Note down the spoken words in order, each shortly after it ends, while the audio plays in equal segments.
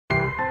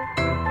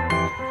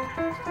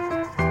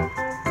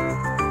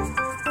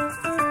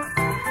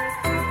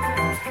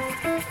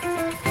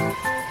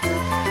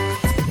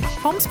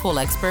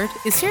Homeschool Expert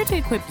is here to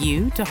equip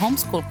you to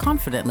homeschool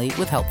confidently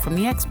with help from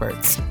the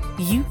experts.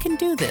 You can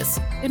do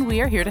this, and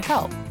we are here to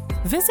help.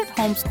 Visit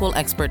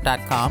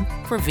homeschoolexpert.com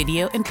for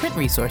video and print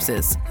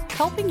resources.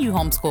 Helping you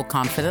homeschool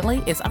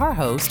confidently is our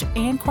host,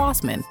 Ann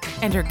Crossman,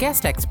 and her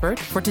guest expert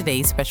for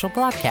today's special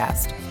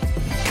broadcast.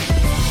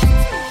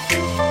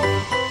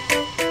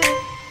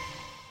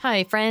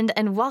 Hi, friend,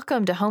 and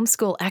welcome to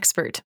Homeschool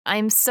Expert.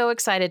 I'm so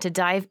excited to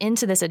dive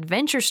into this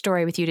adventure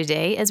story with you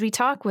today as we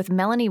talk with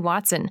Melanie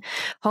Watson,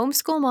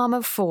 homeschool mom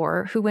of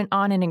 4 who went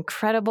on an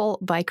incredible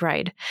bike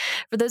ride.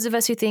 For those of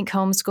us who think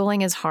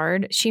homeschooling is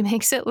hard, she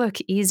makes it look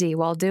easy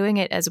while doing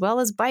it as well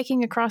as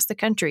biking across the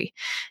country.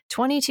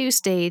 22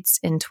 states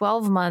in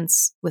 12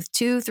 months with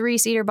 2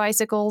 3-seater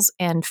bicycles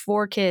and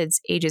 4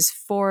 kids ages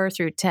 4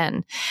 through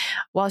 10.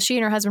 While she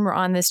and her husband were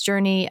on this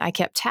journey, I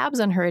kept tabs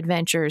on her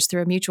adventures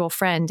through a mutual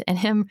friend, and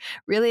I'm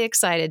really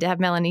excited to have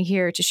Melanie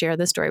here to share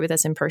the story with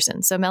us in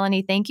person. So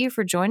Melanie, thank you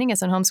for joining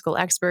us on Homeschool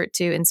Expert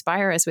to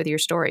inspire us with your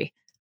story.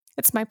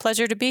 It's my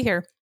pleasure to be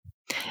here.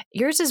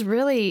 Yours is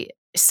really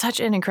such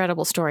an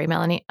incredible story,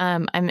 Melanie.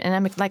 I'm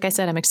like I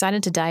said, I'm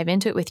excited to dive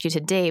into it with you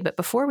today. But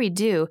before we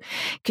do,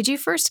 could you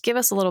first give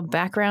us a little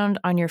background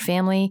on your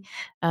family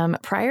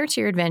prior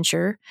to your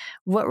adventure?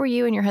 What were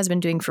you and your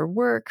husband doing for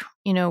work?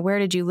 Where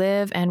did you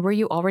live? And were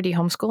you already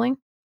homeschooling?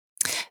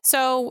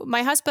 So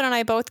my husband and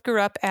I both grew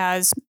up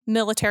as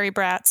military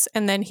brats,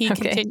 and then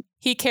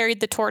he carried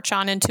the torch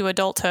on into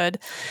adulthood.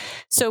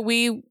 So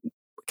we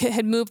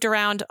had moved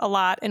around a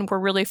lot and were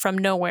really from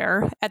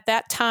nowhere. At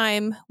that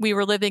time, we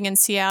were living in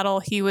Seattle.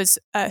 He was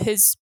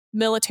his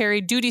military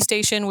duty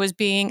station was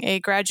being a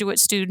graduate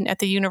student at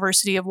the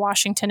University of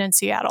Washington in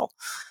Seattle.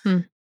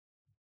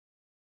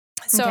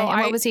 So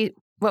and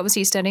what was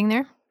he studying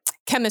there?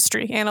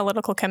 Chemistry,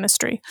 analytical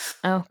chemistry.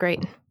 Oh,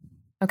 great.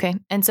 Okay.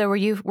 And so were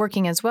you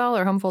working as well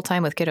or home full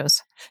time with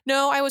kiddos?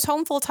 No, I was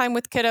home full time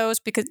with kiddos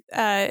because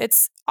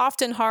it's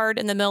often hard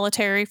in the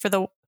military for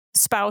the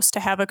spouse to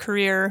have a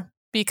career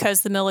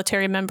because the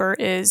military member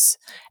is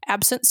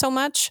absent so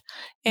much.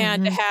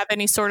 And to have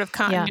any sort of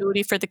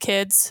continuity for the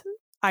kids,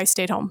 I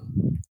stayed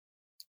home.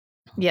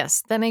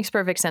 Yes, that makes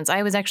perfect sense.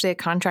 I was actually a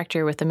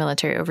contractor with the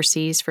military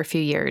overseas for a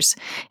few years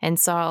and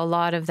saw a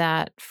lot of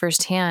that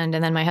firsthand.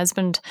 And then my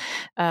husband,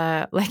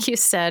 like you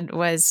said,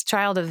 was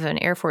child of an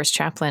Air Force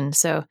chaplain.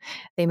 So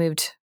they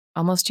moved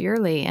almost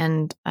yearly.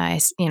 And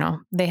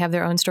they have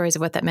their own stories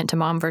of what that meant to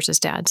mom versus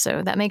dad.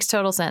 So that makes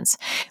total sense.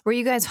 Were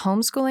you guys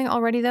homeschooling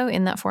already, though,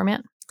 in that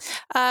format?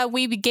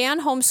 We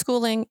began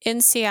homeschooling in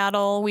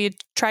Seattle. We had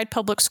tried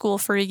public school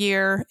for a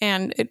year,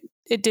 and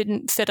it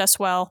didn't fit us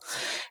well.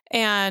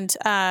 And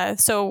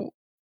so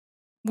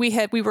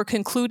we were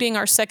concluding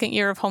our second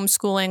year of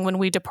homeschooling when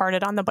we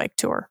departed on the bike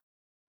tour.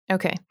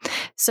 Okay.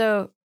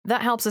 So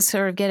that helps us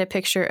sort of get a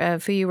picture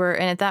of who you were.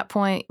 And at that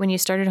point, when you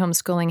started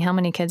homeschooling, how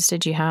many kids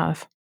did you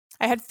have?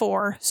 I had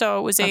 4. So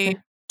it was a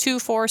 2,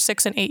 4,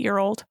 6, and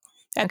 8-year-old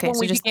when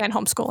we began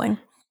homeschooling.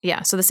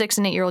 Yeah. So the 6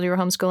 and 8-year-old you were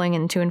homeschooling,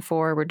 and 2 and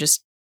 4 were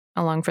just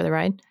along for the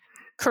ride?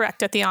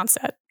 Correct, at the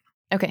onset.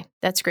 Okay,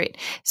 that's great.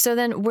 So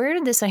then where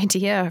did this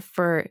idea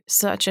for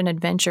such an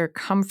adventure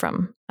come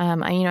from?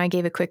 I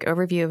gave a quick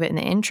overview of it in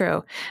the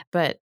intro,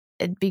 but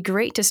it'd be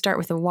great to start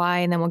with the why,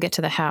 and then we'll get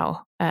to the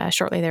how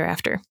shortly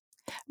thereafter.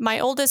 My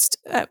oldest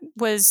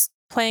was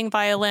playing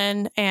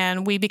violin,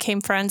 and we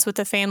became friends with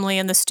the family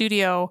in the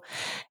studio.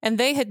 And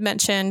they had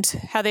mentioned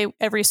how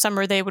every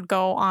summer they would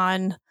go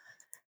on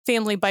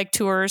family bike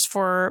tours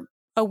for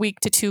a week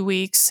to 2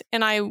 weeks.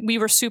 And we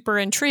were super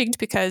intrigued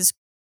because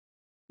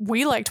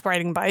we liked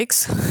riding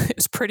bikes. It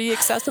was pretty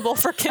accessible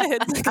for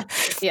kids.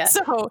 Yeah.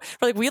 So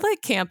we're like, we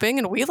like camping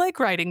and we like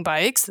riding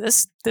bikes.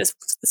 This is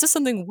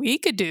something we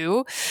could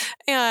do.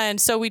 And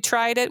so we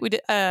tried it. We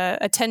did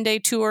a 10-day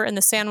tour in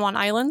the San Juan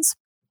Islands.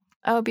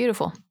 Oh,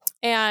 beautiful.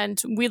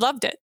 And we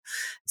loved it.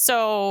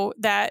 So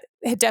that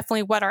had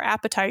definitely whet our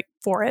appetite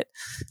for it.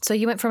 So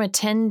you went from a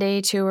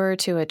 10-day tour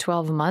to a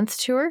 12-month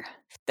tour?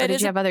 Or did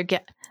you have other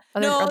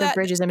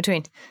bridges in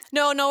between?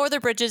 No other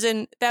bridges.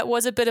 And that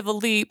was a bit of a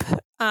leap.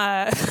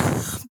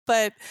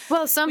 But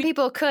some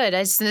people could.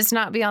 It's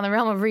not beyond the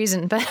realm of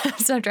reason, but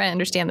so I'm trying to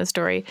understand the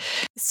story.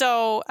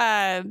 So,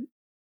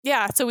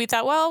 so we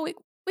thought,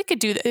 we could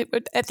do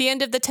that. At the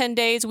end of the 10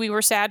 days, we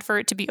were sad for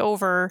it to be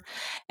over.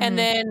 And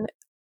then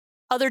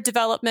other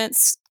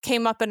developments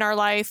came up in our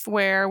life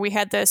where we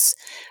had this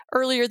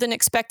earlier than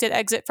expected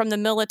exit from the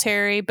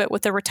military, but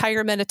with a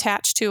retirement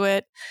attached to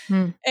it.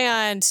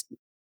 And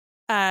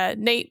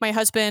Nate, my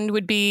husband,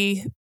 would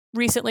be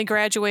recently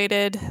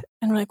graduated.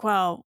 And we're like,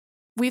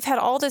 we've had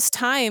all this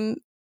time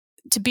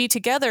to be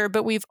together,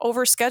 but we've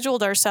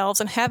overscheduled ourselves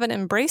and haven't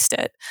embraced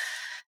it.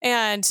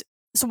 And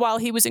so while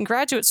he was in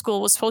graduate school,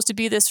 it was supposed to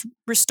be this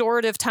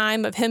restorative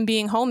time of him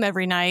being home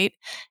every night.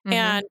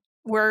 And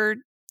we're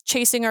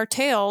chasing our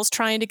tails,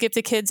 trying to give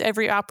the kids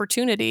every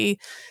opportunity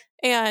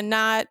and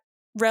not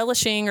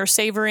relishing or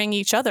savoring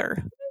each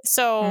other.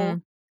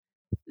 So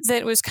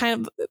that was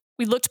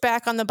we looked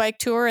back on the bike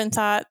tour and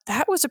thought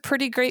that was a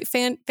pretty great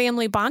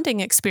family bonding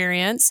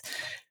experience.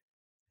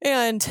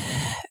 And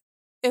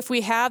if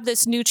we have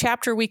this new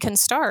chapter we can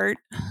start,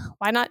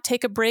 why not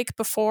take a break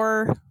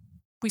before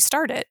we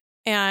start it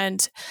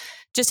and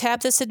just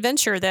have this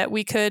adventure that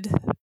we could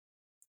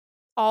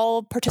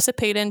all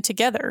participate in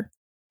together?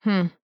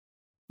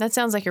 That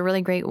sounds like a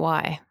really great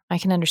why. I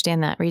can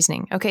understand that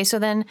reasoning. Okay, so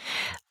then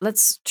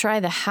let's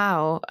try the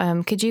how.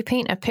 Could you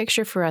paint a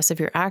picture for us of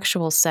your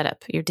actual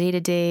setup, your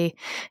day-to-day,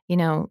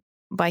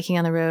 biking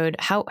on the road?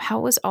 How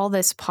was all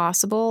this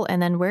possible?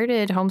 And then where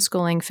did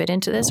homeschooling fit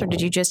into this? Or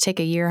did you just take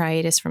a year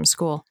hiatus from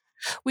school?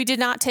 We did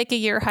not take a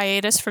year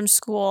hiatus from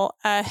school.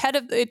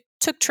 It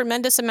took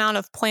tremendous amount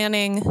of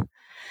planning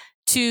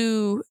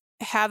to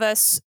have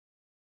us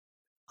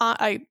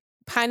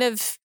kind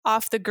of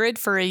off the grid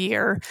for a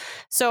year.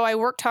 So I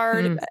worked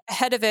hard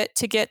ahead of it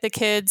to get the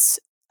kids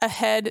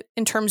ahead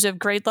in terms of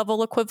grade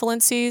level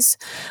equivalencies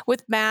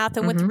with math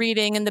and with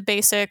reading and the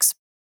basics.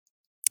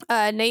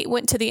 Nate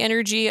went to the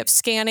energy of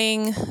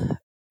scanning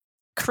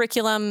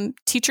curriculum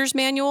teachers'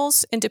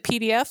 manuals into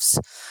PDFs.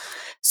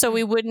 So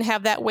we wouldn't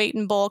have that weight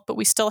and bulk, but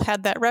we still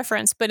had that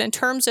reference. But in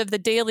terms of the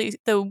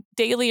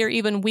daily or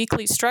even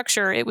weekly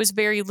structure, it was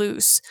very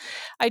loose.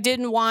 I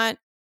didn't want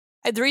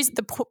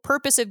the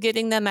purpose of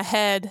getting them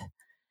ahead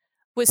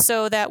was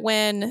so that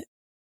when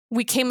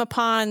we came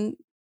upon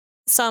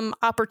some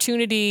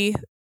opportunity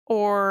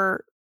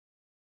or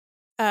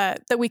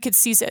that we could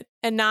seize it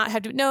and not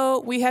have to,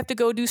 no, we have to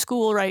go do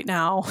school right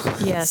now.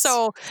 Yes.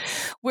 So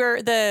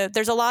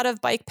there's a lot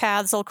of bike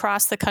paths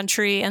across the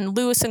country, and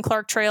Lewis and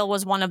Clark Trail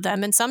was one of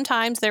them. And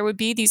sometimes there would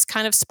be these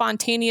kind of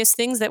spontaneous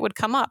things that would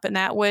come up, and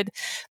that would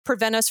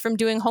prevent us from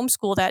doing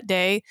homeschool that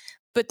day.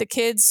 But the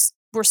kids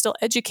were still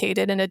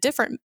educated in a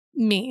different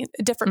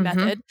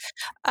method.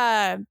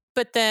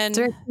 But then it's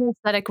a very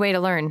aesthetic way to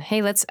learn.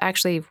 Hey, let's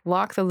actually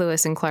walk the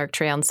Lewis and Clark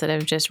Trail instead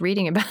of just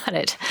reading about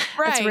it.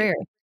 Right. That's rare.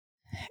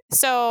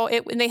 So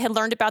they had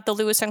learned about the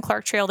Lewis and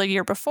Clark Trail the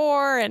year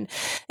before. And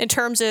in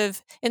terms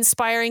of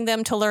inspiring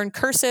them to learn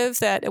cursive,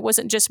 that it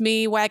wasn't just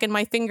me wagging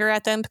my finger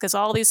at them, because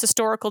all these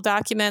historical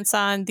documents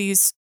on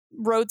these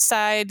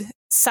roadside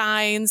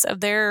signs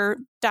of their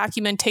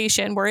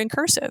documentation were in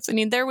cursive. I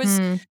mean, there was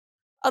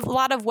a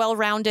lot of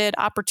well-rounded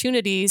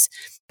opportunities,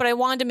 but I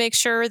wanted to make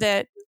sure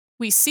that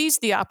we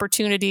seized the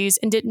opportunities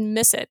and didn't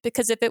miss it.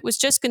 Because if it was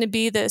just going to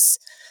be this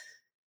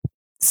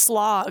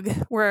slog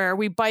where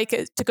we bike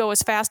it to go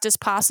as fast as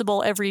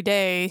possible every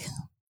day,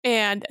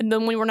 and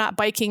then when we're not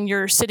biking,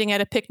 you're sitting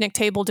at a picnic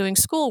table doing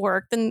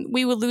schoolwork, then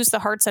we would lose the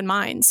hearts and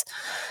minds.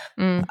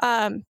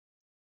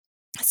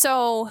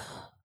 So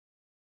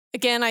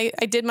again, I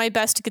did my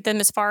best to get them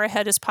as far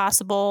ahead as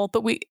possible,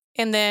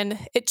 and then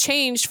it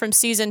changed from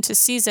season to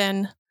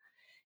season.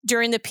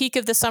 During the peak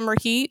of the summer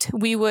heat,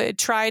 we would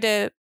try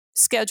to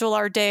schedule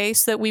our day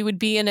so that we would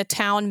be in a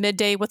town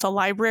midday with a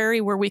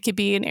library where we could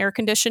be in air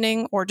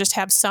conditioning or just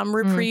have some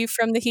reprieve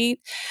from the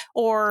heat,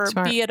 or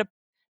Smart.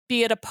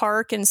 be at a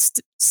park and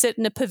sit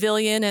in a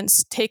pavilion and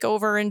take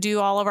over and do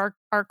all of our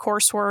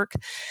coursework.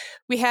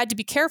 We had to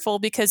be careful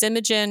because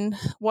Imogen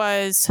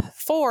was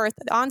 4th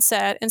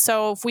onset. And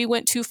so if we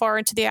went too far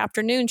into the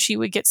afternoon, she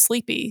would get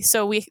sleepy.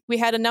 So we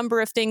had a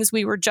number of things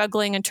we were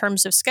juggling in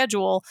terms of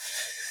schedule.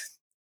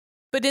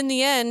 But in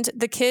the end,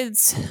 the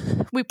kids,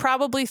 we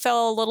probably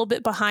fell a little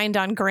bit behind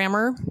on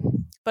grammar,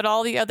 but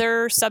all the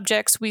other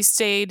subjects we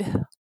stayed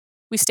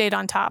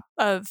on top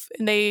of.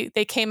 And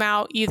they came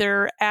out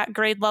either at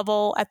grade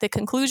level at the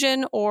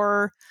conclusion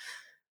or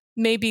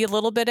maybe a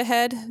little bit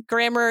ahead.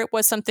 Grammar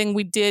was something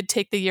we did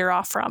take the year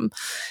off from,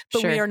 but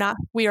Sure.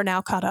 we are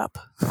now caught up.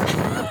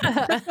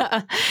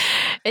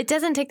 It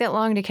doesn't take that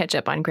long to catch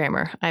up on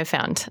grammar, I've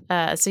found.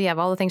 So you have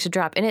all the things to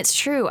drop. And it's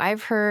true.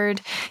 I've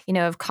heard,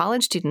 of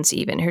college students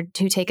even who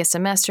take a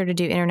semester to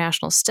do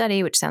international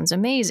study, which sounds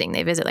amazing.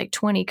 They visit like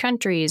 20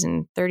 countries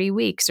in 30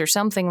 weeks or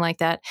something like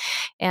that.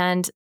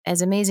 And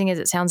as amazing as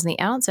it sounds in the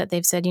outset,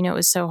 they've said, it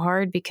was so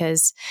hard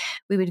because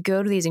we would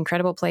go to these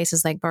incredible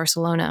places like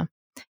Barcelona,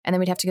 and then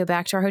we'd have to go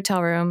back to our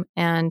hotel room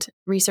and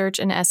research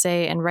an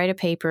essay and write a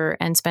paper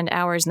and spend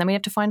hours. And then we'd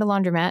have to find a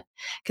laundromat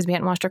because we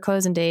hadn't washed our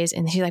clothes in days.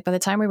 And she's like, by the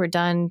time we were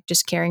done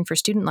just caring for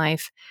student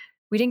life,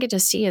 we didn't get to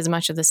see as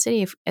much of the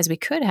city as we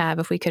could have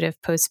if we could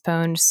have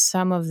postponed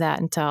some of that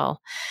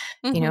until,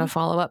 a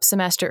follow-up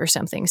semester or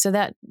something. So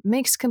that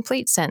makes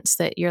complete sense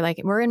that you're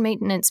like, we're in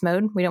maintenance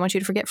mode. We don't want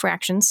you to forget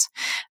fractions,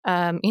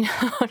 a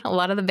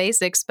lot of the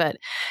basics, but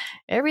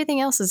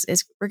everything else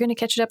is we're going to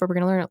catch it up or we're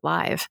going to learn it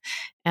live.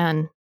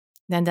 And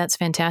then that's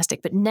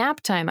fantastic. But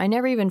nap time, I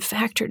never even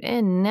factored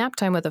in nap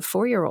time with a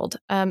 4-year-old.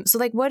 So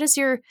what is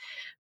your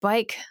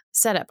bike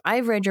setup?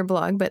 I've read your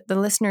blog, but the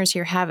listeners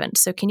here haven't.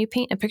 So can you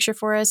paint a picture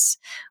for us,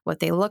 what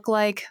they look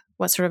like,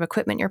 what sort of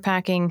equipment you're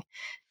packing?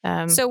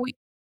 So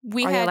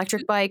we are had they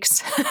electric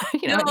bikes?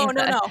 No.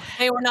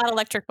 They were not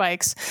electric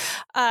bikes.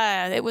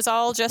 It was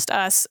all just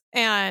us.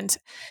 And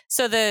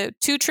so the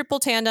 2 triple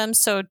tandems,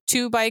 so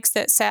 2 bikes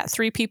that sat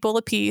 3 people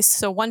apiece.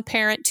 So 1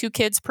 parent, 2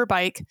 kids per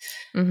bike.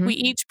 We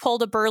each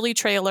pulled a Burley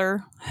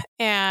trailer,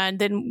 and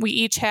then we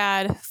each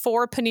had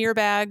 4 pannier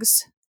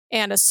bags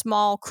and a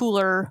small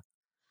cooler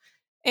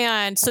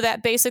And so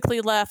that basically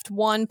left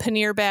one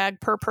pannier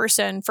bag per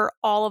person for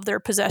all of their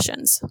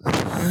possessions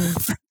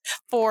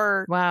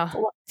for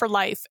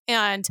life.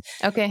 And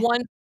okay.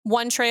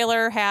 one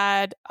trailer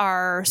had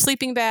our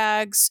sleeping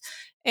bags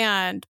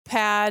and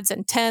pads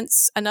and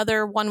tents.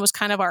 Another one was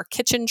kind of our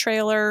kitchen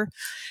trailer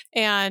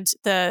and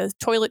the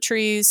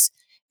toiletries.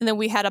 And then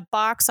we had a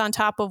box on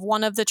top of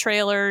one of the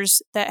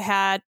trailers that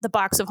had the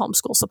box of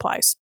homeschool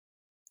supplies.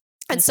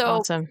 And That's so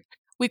awesome.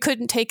 We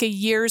couldn't take a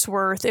year's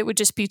worth. It would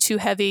just be too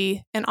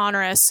heavy and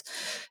onerous.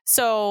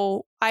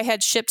 So I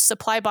had shipped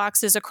supply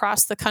boxes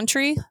across the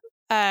country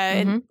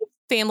and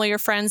family or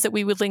friends that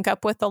we would link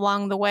up with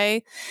along the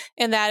way.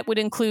 And that would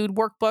include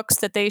workbooks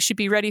that they should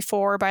be ready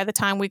for by the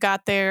time we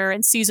got there,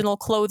 and seasonal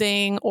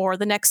clothing or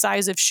the next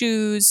size of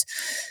shoes.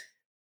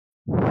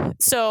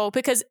 So,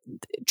 because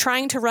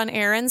trying to run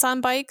errands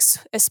on bikes,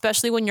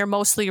 especially when you're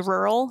mostly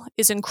rural,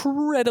 is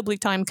incredibly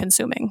time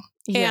consuming.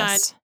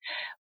 Yes. And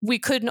we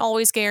couldn't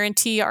always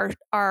guarantee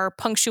our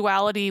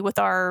punctuality with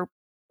our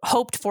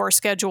hoped for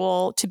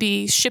schedule to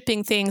be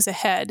shipping things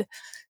ahead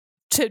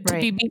to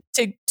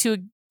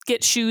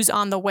get shoes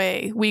on the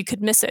way. We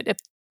could miss it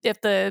if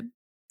the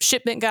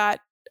shipment got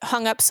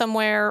hung up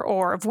somewhere,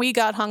 or if we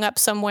got hung up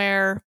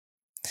somewhere.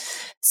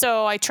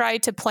 So I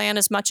tried to plan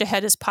as much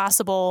ahead as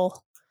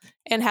possible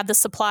and have the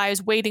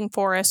supplies waiting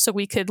for us so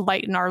we could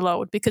lighten our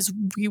load, because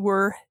we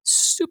were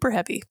super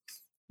heavy.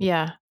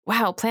 Yeah.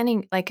 Wow.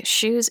 Planning like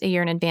shoes a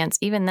year in advance,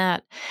 even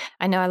that.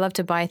 I know I love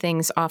to buy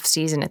things off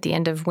season at the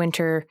end of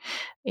winter.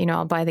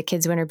 I'll buy the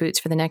kids' winter boots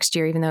for the next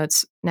year, even though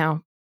it's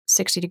now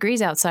 60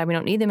 degrees outside. We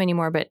don't need them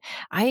anymore. But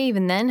I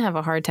even then have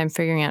a hard time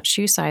figuring out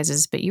shoe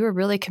sizes. But you were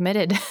really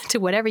committed to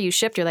whatever you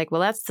shipped. You're like,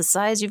 well, that's the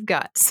size you've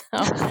got. So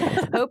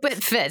hope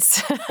it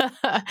fits.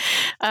 But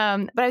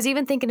I was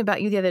even thinking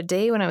about you the other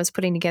day when I was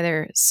putting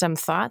together some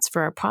thoughts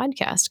for our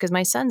podcast, because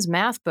my son's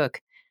math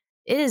book,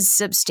 it is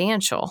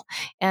substantial.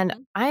 And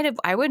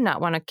I would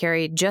not want to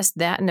carry just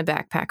that in a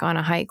backpack on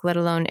a hike, let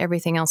alone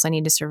everything else I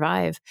need to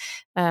survive.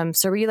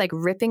 So were you like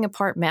ripping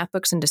apart math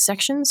books into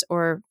sections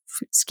or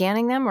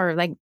scanning them, or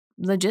like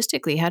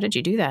logistically, how did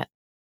you do that?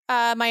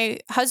 My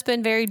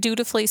husband very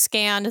dutifully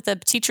scanned the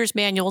teacher's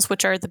manuals,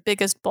 which are the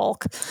biggest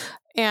bulk.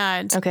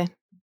 And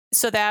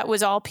so that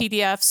was all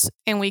PDFs,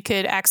 and we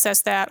could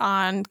access that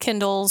on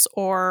Kindles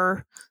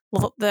or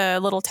the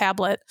little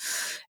tablet.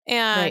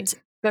 And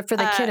But for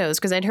the kiddos,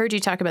 because I'd heard you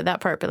talk about that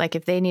part, but like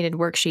if they needed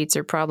worksheets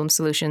or problem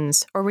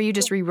solutions, or were you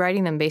just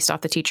rewriting them based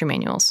off the teacher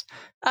manuals?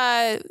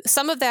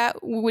 Some of that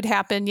would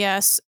happen,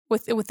 yes,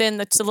 within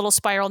the little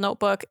spiral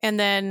notebook. And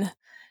then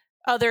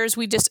others,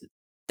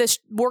 the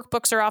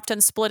workbooks are often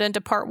split into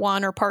part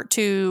 1 or part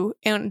 2,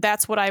 and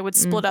that's what I would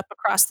split up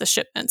across the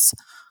shipments.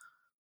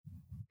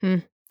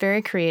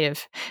 Very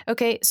creative.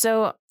 Okay,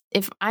 so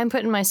if I'm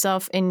putting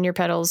myself in your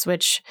pedals,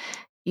 which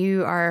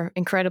you are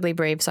incredibly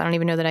brave, so I don't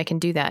even know that I can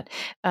do that.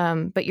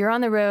 But you're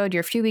on the road,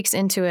 you're a few weeks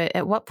into it.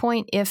 At what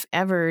point, if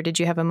ever, did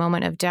you have a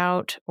moment of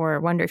doubt or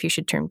wonder if you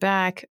should turn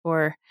back,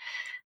 or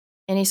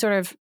any sort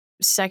of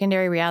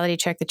secondary reality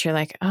check that you're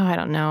like, oh, I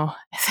don't know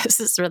if this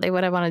is really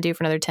what I want to do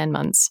for another 10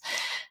 months?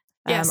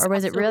 Yes, or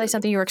was it really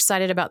something you were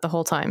excited about the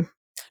whole time?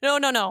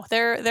 No.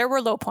 There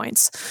were low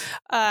points.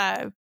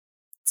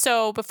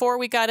 So before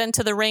we got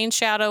into the rain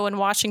shadow in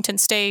Washington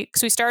State,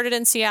 because we started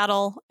in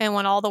Seattle and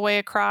went all the way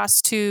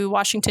across to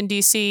Washington,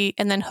 D.C.,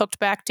 and then hooked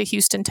back to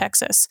Houston,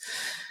 Texas.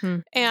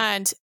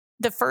 And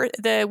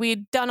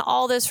we'd done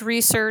all this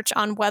research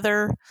on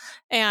weather,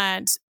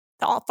 and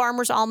the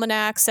Farmer's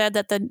Almanac said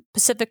that the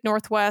Pacific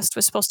Northwest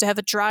was supposed to have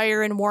a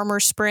drier and warmer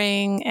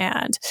spring,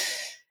 and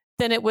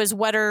then it was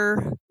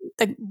wetter,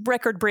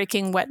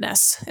 record-breaking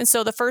wetness. And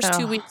so the first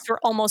 2 weeks were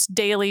almost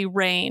daily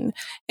rain.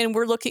 And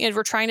we're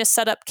trying to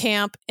set up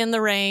camp in the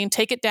rain,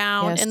 take it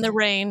down in the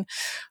rain.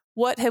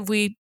 What have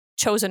we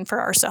chosen for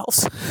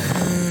ourselves?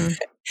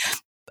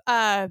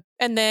 And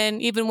then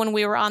even when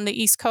we were on the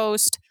East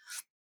Coast,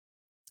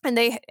 and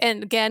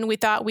again, we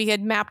thought we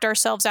had mapped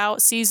ourselves out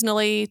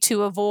seasonally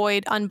to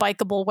avoid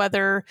unbikeable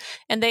weather.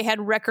 And they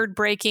had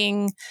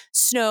record-breaking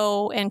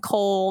snow and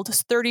cold,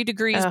 30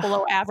 degrees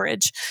below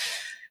average.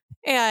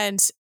 And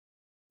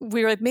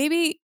we were like,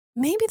 maybe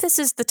this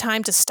is the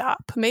time to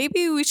stop.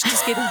 Maybe we should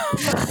just get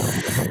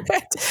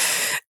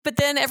But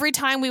then every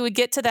time we would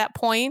get to that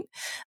point,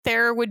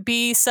 there would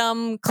be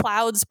some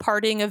clouds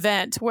parting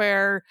event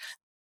where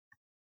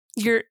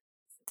you're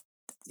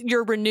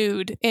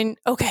renewed and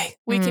okay,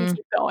 we can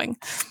keep going.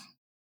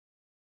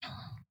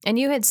 And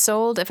you had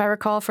sold, if I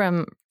recall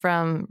from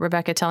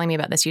Rebecca telling me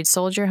about this, you'd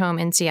sold your home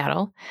in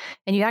Seattle,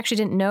 and you actually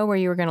didn't know where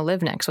you were going to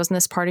live next. Wasn't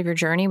this part of your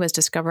journey, was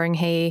discovering,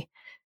 hey,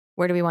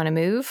 where do we want to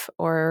move,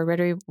 or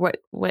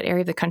what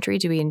area of the country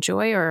do we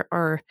enjoy,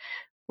 or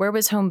where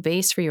was home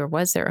base for you, or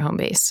was there a home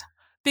base?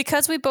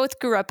 Because we both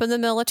grew up in the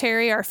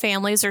military, our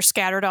families are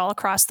scattered all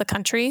across the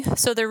country.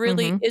 So there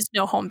really is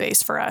no home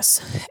base for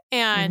us.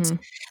 And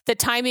the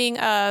timing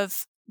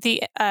of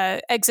the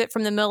exit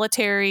from the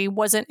military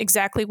wasn't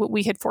exactly what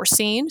we had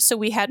foreseen. So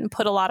we hadn't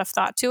put a lot of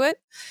thought to it.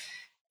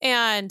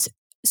 And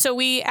so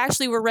we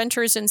actually were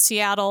renters in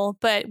Seattle,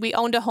 but we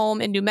owned a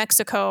home in New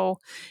Mexico.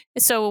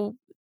 So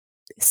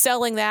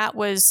selling that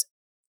was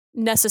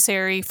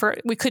necessary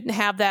we couldn't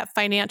have that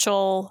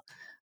financial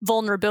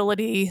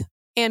vulnerability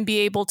and be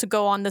able to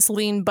go on this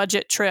lean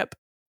budget trip.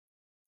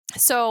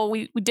 So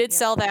we did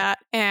sell that,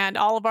 and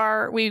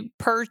we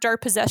purged our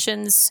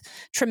possessions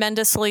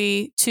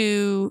tremendously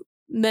to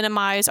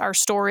minimize our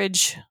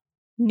storage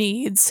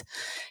needs.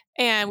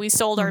 And we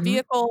sold our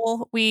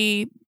vehicle.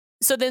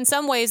 So in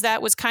some ways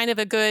that was kind of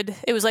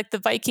it was like the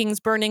Vikings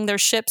burning their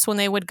ships when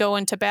they would go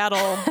into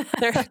battle.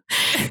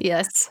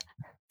 Yes.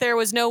 There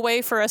was no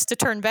way for us to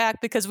turn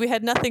back because we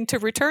had nothing to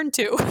return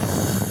to.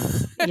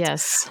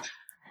 Yes.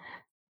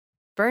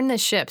 Burn the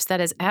ships.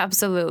 That is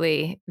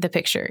absolutely the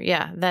picture.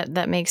 Yeah,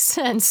 that makes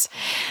sense.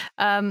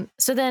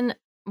 So then,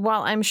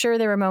 while I'm sure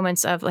there were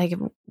moments of like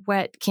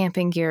wet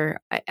camping gear,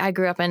 I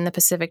grew up in the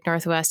Pacific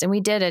Northwest, and we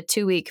did a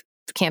 2-week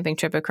camping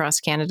trip across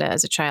Canada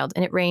as a child,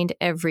 and it rained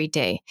every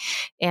day.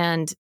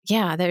 And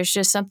yeah, there's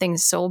just something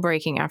soul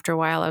breaking after a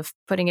while of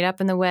putting it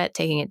up in the wet,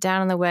 taking it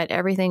down in the wet.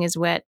 Everything is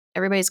wet.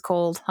 Everybody's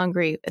cold,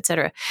 hungry,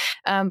 etc.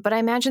 But I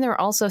imagine there were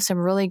also some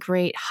really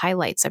great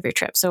highlights of your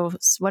trip. So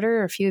what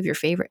are a few of your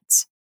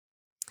favorites?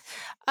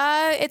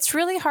 It's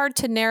really hard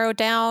to narrow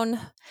down.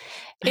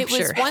 It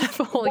was one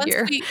whole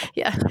year.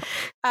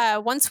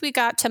 Once we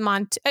got to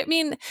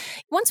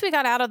once we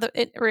got out of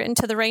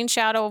into the rain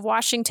shadow of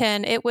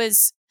Washington,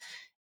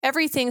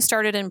 everything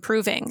started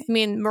improving. I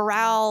mean,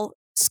 morale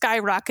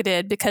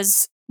skyrocketed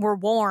because we're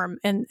warm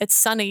and it's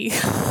sunny.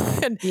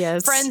 And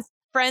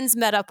friends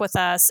met up with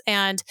us,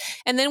 and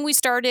then we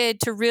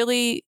started to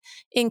really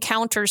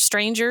encounter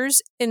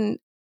strangers in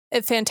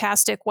a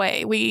fantastic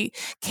way. We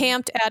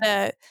camped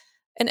at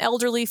an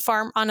elderly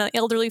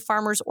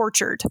farmer's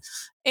orchard,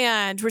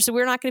 and we said,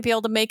 we're not going to be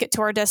able to make it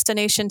to our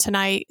destination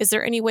tonight. Is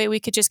there any way we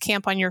could just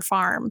camp on your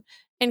farm?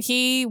 And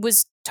he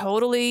was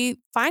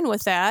totally fine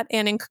with that,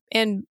 and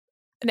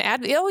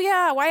oh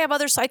yeah, why have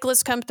other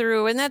cyclists come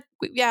through? And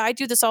I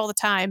do this all the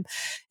time.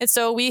 And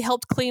so we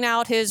helped clean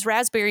out his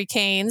raspberry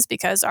canes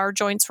because our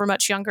joints were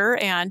much younger,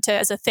 and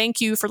as a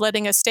thank you for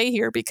letting us stay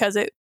here because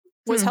it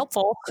was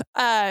helpful.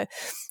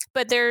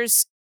 But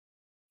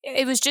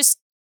it was just,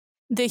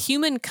 the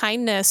human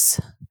kindness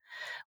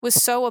was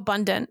so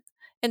abundant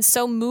and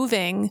so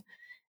moving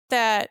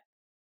that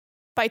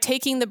by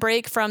taking the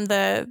break from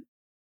the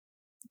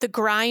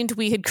grind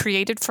we had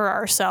created for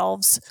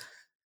ourselves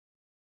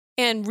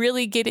and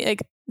really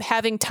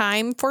having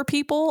time for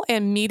people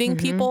and meeting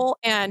people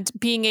and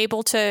being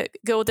able to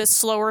go this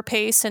slower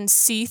pace and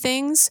see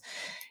things,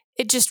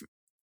 it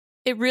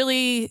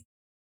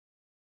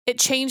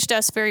changed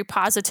us very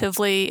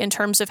positively in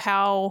terms of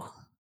how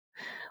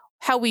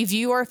we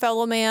view our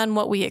fellow man,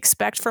 what we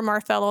expect from our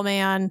fellow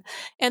man,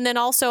 and then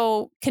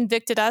also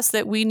convicted us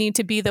that we need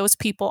to be those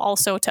people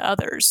also to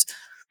others.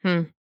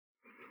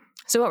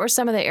 So what were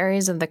some of the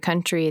areas of the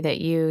country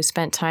that you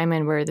spent time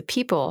in where the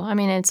people, I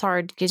mean, it's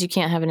hard because you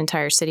can't have an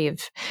entire city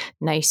of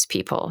nice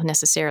people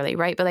necessarily,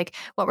 right? But like,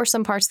 what were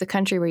some parts of the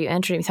country where you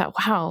entered and you thought,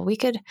 wow, we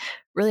could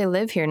really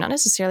live here, not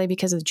necessarily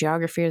because of the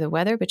geography or the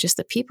weather, but just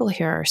the people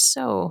here are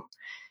so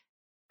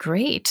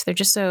great. They're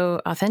just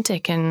so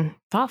authentic and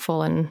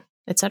thoughtful and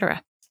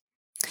etc.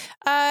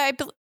 I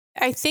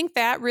think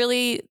that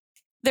really,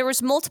 there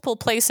was multiple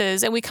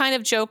places, and we kind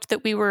of joked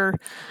that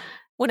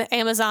when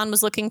Amazon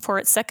was looking for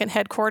its second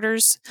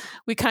headquarters,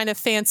 we kind of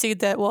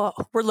fancied that, well,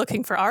 we're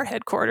looking for our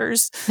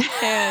headquarters.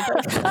 And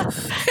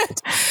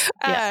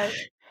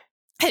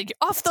hey, you're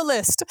off the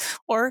list,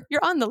 or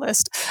you're on the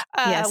list.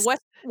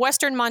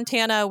 Western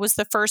Montana was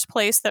the first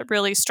place that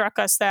really struck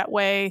us that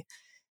way,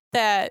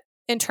 that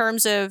in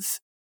terms of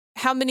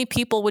how many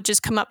people would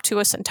just come up to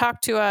us and talk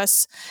to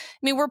us. I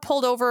mean, we're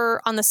pulled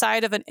over on the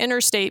side of an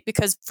interstate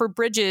because for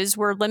bridges,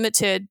 we're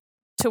limited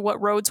to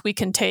what roads we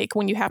can take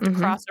when you have to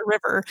cross a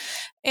river.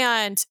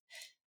 And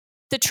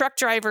the truck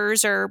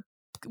drivers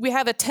we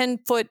have a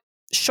 10-foot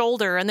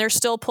shoulder and they're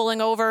still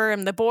pulling over,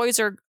 and the boys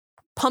are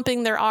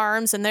pumping their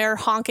arms and they're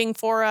honking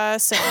for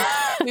us.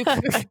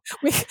 And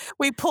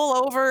we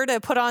pull over to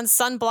put on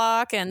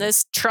sunblock, and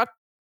this truck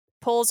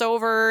pulls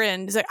over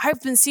and is like,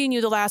 I've been seeing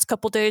you the last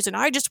couple of days and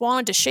I just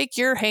wanted to shake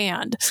your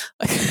hand.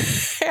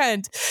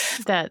 And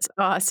that's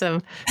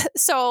awesome.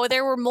 So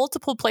there were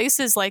multiple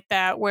places like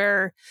that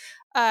where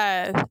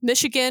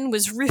Michigan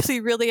was really,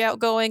 really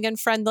outgoing and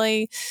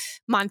friendly.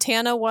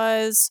 Montana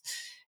was.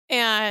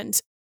 And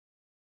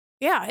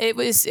yeah, it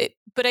was.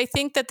 But I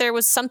think that there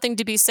was something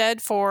to be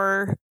said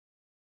for,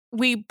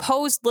 we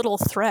posed little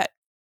threat.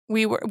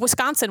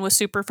 Wisconsin was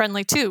super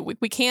friendly too.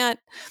 We can't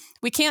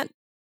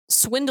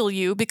swindle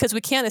you because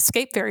we can't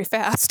escape very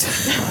fast.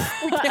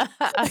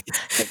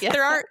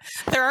 There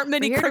aren't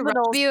many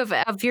criminals. View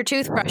of your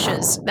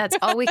toothbrushes. That's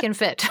all we can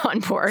fit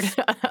on board.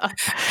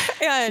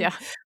 And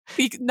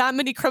not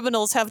many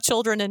criminals have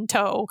children in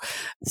tow.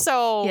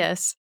 So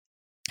yes.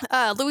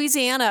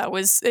 Louisiana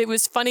it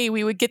was funny.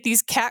 We would get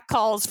these cat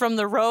calls from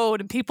the road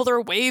and people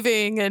are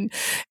waving, and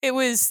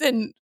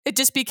it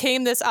just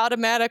became this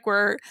automatic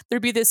where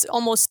there'd be this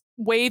almost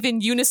wave in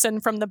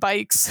unison from the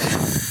bikes.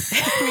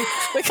 we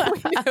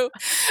knew.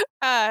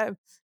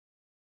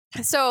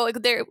 So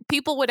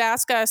people would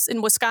ask us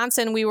in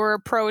Wisconsin, we were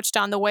approached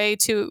on the way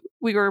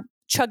we were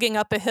chugging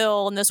up a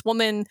hill, and this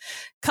woman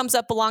comes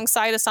up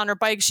alongside us on her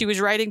bike. She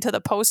was riding to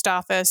the post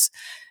office,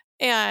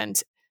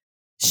 and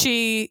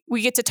we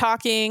get to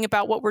talking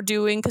about what we're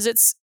doing, because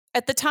it's,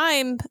 at the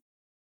time,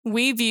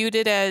 we viewed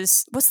it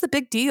as, what's the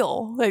big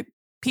deal? Like,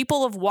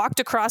 people have walked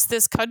across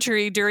this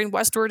country during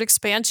westward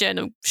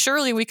expansion.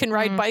 Surely we can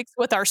ride bikes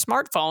with our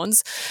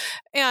smartphones.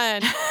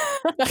 And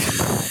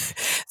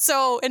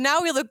and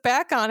now we look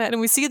back on it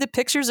and we see the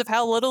pictures of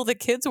how little the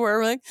kids were.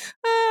 We're like,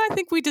 I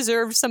think we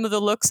deserved some of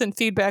the looks and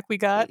feedback we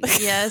got.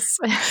 Yes.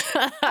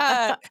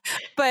 But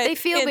they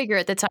feel bigger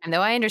at the time,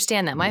 though. I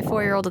understand that. My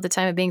 4-year-old at the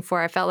time of being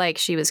 4, I felt like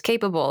she was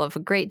capable of a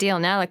great deal.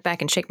 Now I look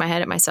back and shake my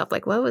head at myself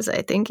like, what was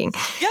I thinking?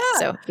 Yeah.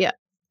 So, yeah.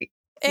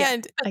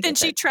 And then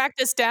she tracked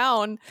us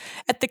down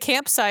at the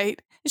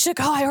campsite. And she's like,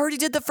 I already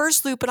did the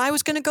first loop and I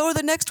was going to go to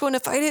the next one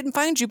if I didn't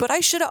find you, but I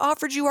should have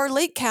offered you our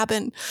lake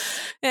cabin.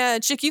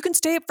 And she's like, you can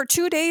stay up for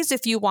 2 days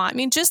if you want. I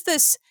mean, just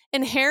this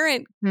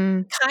inherent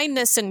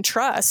kindness and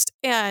trust.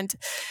 And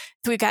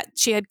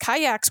she had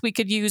kayaks we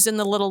could use in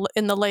the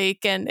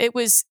lake. And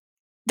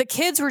the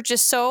kids were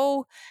just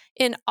so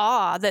in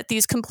awe that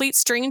these complete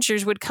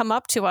strangers would come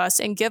up to us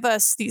and give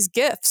us these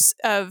gifts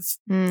of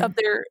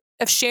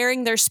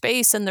sharing their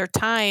space and their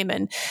time.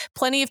 And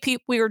plenty of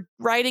people, we were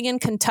riding in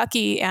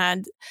Kentucky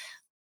and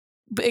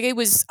it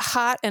was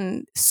hot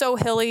and so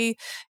hilly.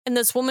 And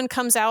this woman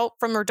comes out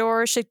from her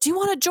door. She's like, do you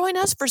want to join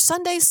us for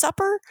Sunday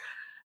supper?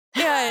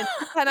 Yeah.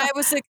 And I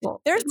was like,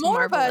 there's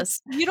more marvelous. of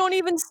us. You don't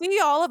even see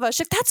all of us.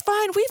 She's like, that's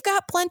fine. We've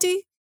got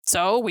plenty.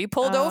 So we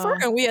pulled over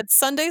and we had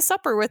Sunday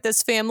supper with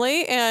this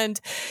family, and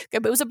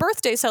it was a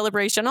birthday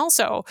celebration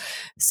also.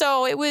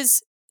 So it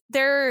was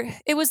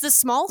the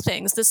small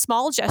things, the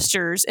small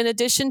gestures, in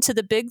addition to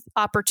the big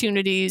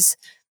opportunities,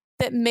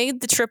 that made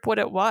the trip what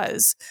it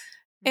was.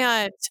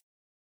 And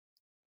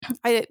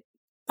I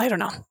don't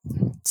know.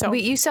 So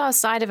you saw a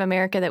side of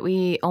America that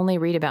we only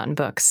read about in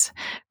books,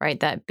 right?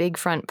 That big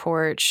front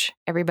porch,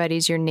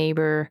 everybody's your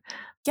neighbor.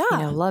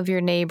 Yeah. Love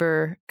your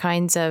neighbor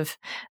kinds of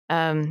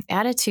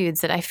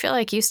attitudes that I feel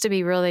like used to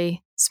be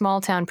really small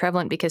town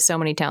prevalent because so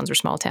many towns were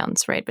small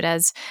towns, right? But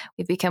as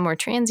we've become more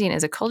transient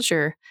as a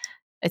culture,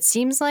 it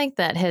seems like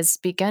that has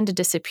begun to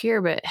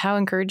disappear. But how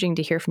encouraging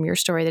to hear from your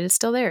story that it's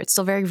still there. It's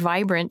still very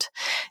vibrant,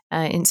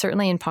 and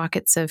certainly in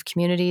pockets of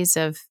communities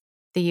of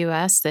the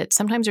U.S. that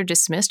sometimes are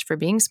dismissed for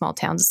being small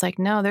towns. It's like,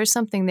 no, there's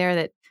something there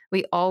that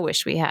we all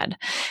wish we had,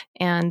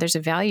 and there's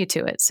a value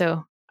to it.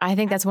 So I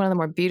think that's one of the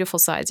more beautiful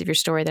sides of your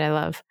story that I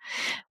love.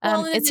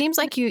 It seems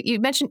like you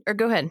mentioned, or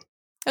go ahead.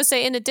 I would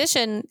say, in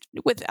addition,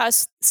 with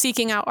us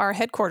seeking out our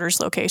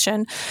headquarters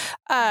location,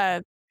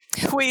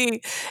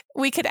 we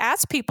could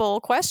ask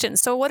people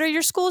questions. So what are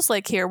your schools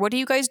like here? What do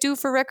you guys do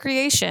for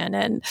recreation?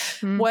 And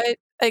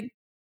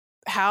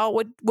how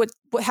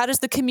does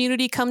the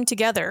community come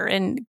together?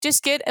 And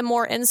just get a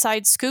more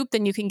inside scoop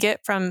than you can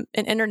get from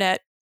an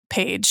internet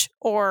page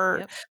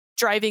or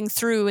driving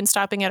through and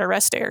stopping at a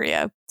rest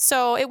area.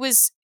 So it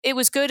was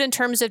good in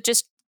terms of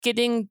just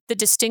getting the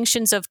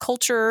distinctions of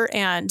culture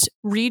and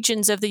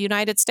regions of the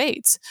United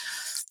States.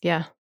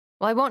 Yeah.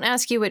 Well, I won't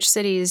ask you which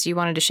cities you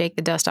wanted to shake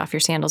the dust off your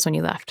sandals when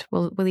you left.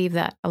 We'll leave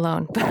that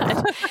alone.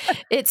 But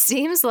it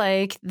seems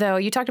like, though,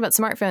 you talked about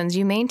smartphones,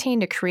 you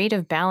maintained a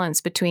creative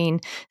balance between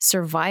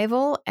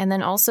survival and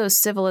then also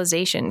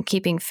civilization,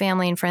 keeping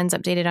family and friends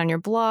updated on your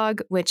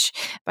blog, which,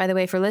 by the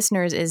way, for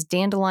listeners is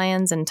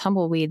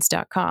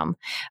dandelionsandtumbleweeds.com,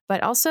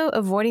 but also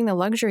avoiding the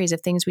luxuries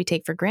of things we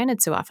take for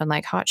granted so often,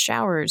 like hot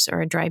showers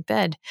or a dry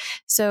bed.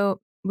 So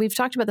we've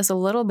talked about this a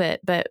little bit,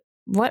 but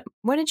what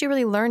did you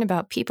really learn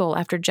about people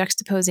after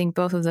juxtaposing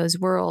both of those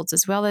worlds,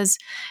 as well as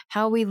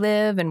how we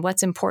live and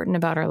what's important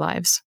about our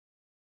lives?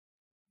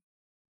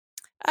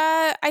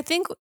 I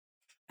think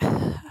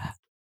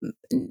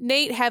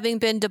Nate, having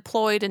been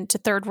deployed into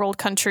third world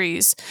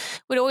countries,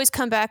 would always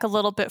come back a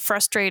little bit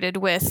frustrated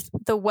with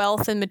the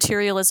wealth and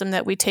materialism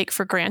that we take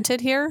for granted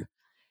here,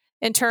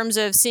 in terms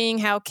of seeing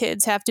how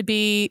kids have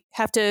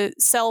to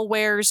sell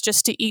wares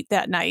just to eat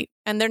that night,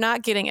 and they're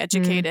not getting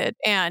educated,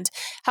 and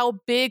how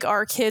big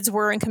our kids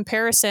were in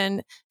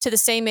comparison to the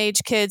same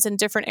age kids in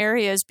different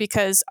areas,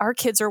 because our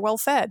kids are well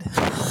fed.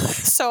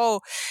 So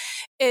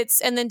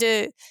and then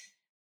to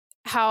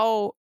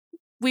how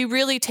we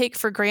really take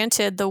for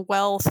granted the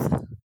wealth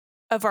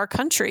of our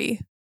country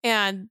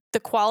and the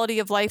quality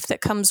of life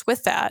that comes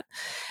with that.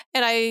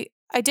 And I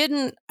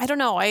don't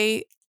know.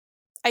 I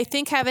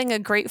think having a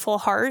grateful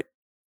heart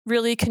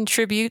really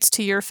contributes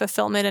to your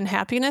fulfillment and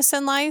happiness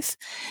in life.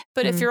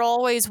 But if you're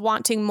always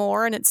wanting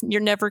more and you're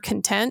never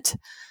content,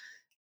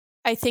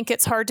 I think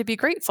it's hard to be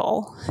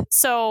grateful.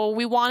 So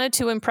we wanted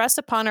to impress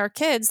upon our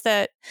kids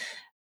that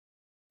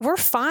we're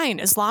fine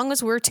as long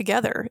as we're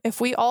together. If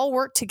we all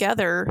work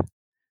together,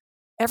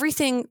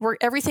 everything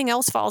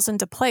else falls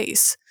into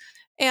place.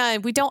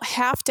 And we don't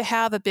have to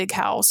have a big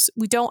house.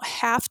 We don't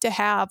have to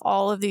have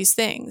all of these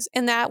things.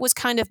 And that was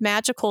kind of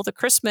magical. The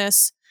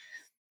Christmas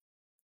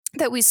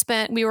that we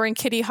were in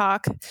Kitty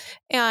Hawk,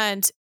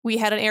 and we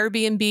had an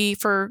Airbnb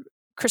for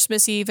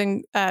Christmas Eve,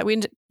 and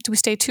we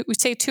stayed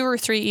 2 or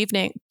 3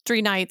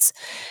 nights.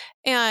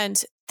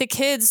 And the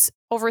kids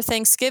over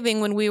Thanksgiving,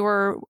 when we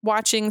were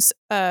watching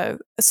a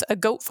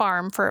goat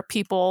farm for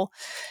people,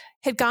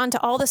 had gone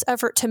to all this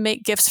effort to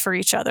make gifts for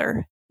each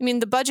other. I mean,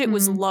 the budget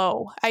was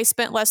low. I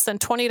spent less than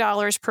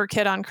 $20 per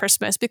kid on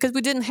Christmas because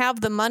we didn't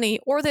have the money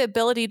or the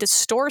ability to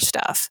store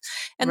stuff.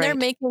 And they're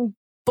making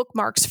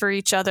bookmarks for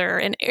each other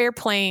and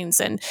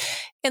airplanes. And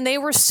they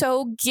were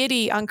so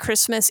giddy on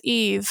Christmas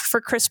Eve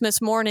for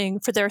Christmas morning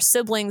for their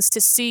siblings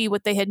to see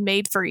what they had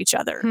made for each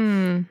other.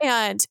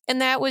 And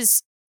that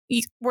was,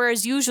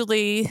 whereas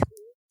usually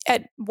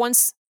at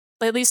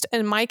least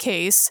in my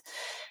case,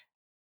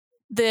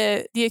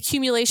 the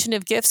accumulation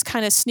of gifts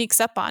kind of sneaks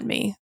up on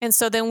me. And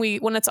so then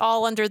when it's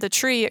all under the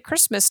tree at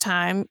Christmas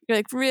time, you're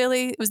like,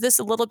 really? Was this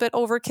a little bit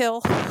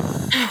overkill?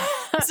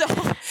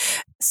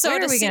 So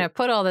where are we going to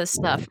put all this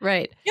stuff?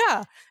 Right.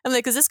 Yeah. I'm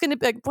like, is this going to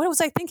be like, what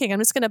was I thinking? I'm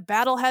just going to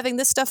battle having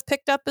this stuff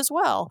picked up as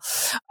well.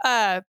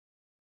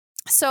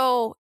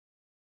 So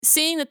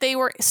seeing that they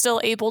were still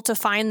able to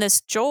find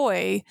this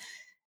joy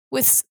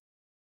with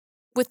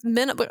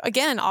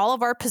again, all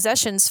of our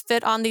possessions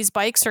fit on these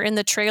bikes or in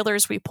the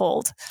trailers we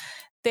pulled.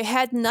 They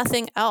had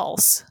nothing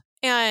else,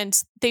 and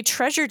they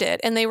treasured it,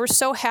 and they were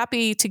so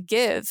happy to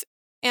give.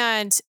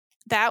 And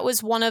that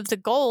was one of the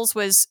goals,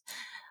 was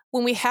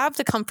when we have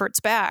the comforts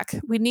back,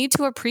 we need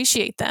to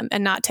appreciate them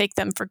and not take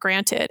them for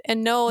granted,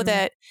 and know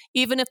that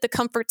even if the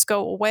comforts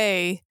go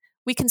away,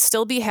 we can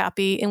still be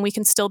happy and we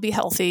can still be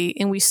healthy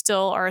and we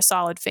still are a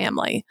solid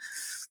family.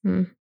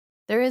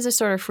 There is a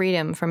sort of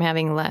freedom from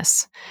having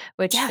less,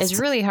 which is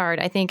really hard,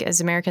 I think,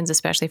 as Americans,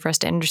 especially for us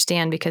to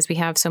understand, because we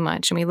have so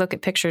much. And we look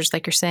at pictures,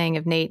 like you're saying,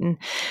 of Nate and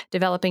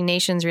developing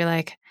nations. We're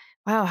like,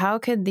 wow, how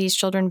could these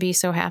children be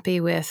so happy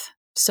with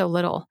so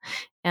little?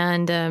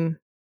 And to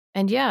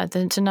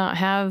not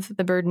have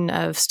the burden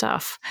of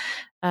stuff.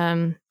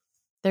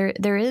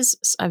 There is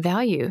a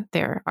value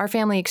there. Our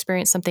family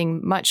experienced something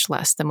much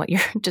less than what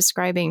you're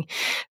describing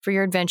for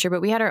your adventure,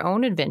 but we had our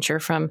own adventure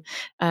from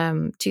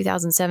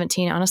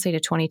 2017, honestly, to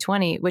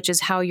 2020, which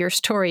is how your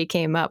story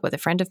came up with a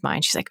friend of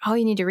mine. She's like, oh,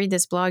 you need to read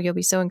this blog. You'll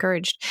be so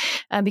encouraged,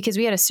 because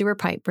we had a sewer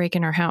pipe break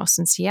in our house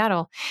in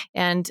Seattle.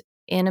 And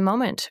in a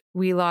moment,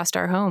 we lost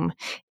our home.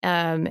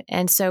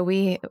 And so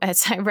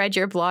as I read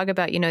your blog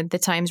about, the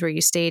times where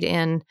you stayed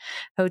in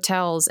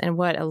hotels and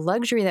what a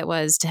luxury that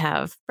was to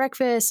have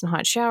breakfast and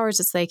hot showers.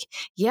 It's like,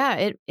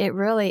 yeah, it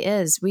really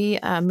is. We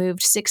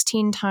moved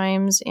 16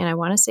 times in, I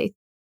want to say,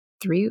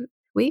 3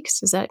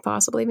 weeks. Is that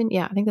possible even?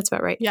 Yeah, I think that's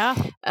about right.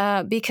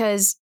 Yeah.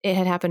 Because it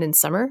had happened in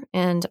summer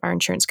and our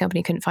insurance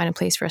company couldn't find a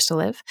place for us to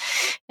live.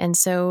 And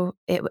so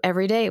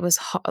every day it was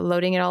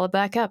loading it all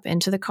back up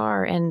into the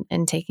car and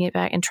taking it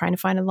back and trying to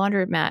find a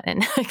laundromat.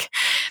 And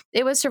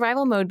it was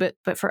survival mode.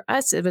 But for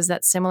us, it was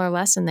that similar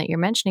lesson that you're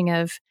mentioning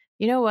of,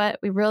 you know what,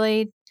 we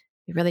really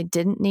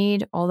didn't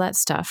need all that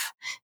stuff.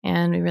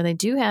 And we really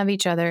do have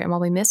each other. And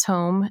while we miss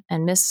home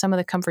and miss some of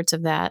the comforts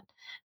of that,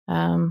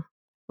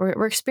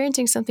 we're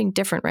experiencing something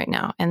different right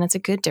now. And that's a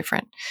good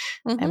different,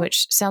 and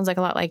which sounds like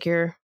a lot like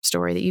your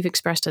story that you've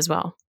expressed as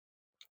well.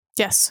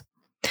 Yes.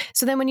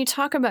 So then when you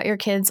talk about your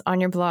kids on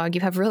your blog,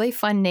 you have really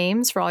fun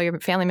names for all your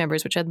family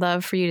members, which I'd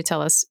love for you to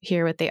tell us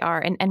here what they are.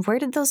 And where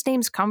did those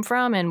names come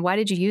from and why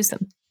did you use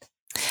them?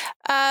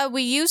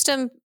 We used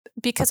them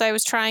because I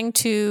was trying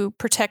to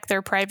protect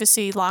their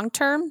privacy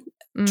long-term,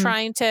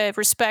 trying to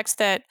respect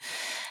that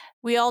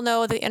we all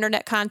know the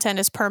internet content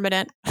is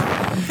permanent.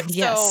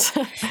 Yes.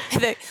 So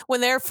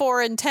when they're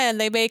 4 and 10,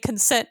 they may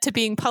consent to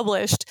being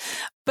published,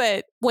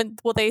 but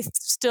will they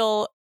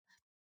still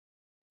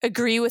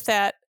agree with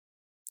that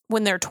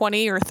when they're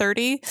 20 or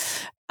 30?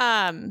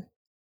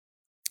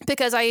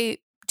 Because I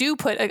do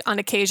put on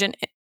occasion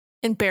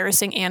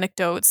embarrassing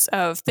anecdotes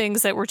of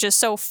things that were just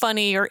so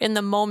funny or in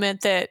the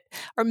moment that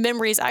are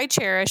memories I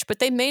cherish, but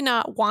they may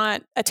not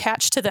want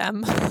attached to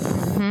them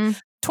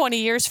 20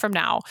 years from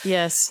now.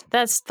 Yes,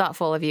 that's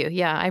thoughtful of you.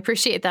 Yeah, I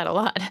appreciate that a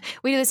lot.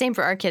 We do the same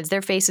for our kids.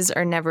 Their faces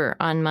are never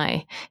on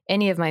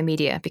any of my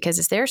media because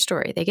it's their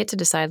story. They get to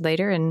decide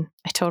later, and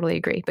I totally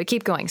agree. But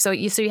keep going. So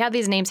you have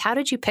these names. How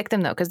did you pick them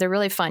though? Because they're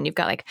really fun. You've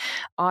got like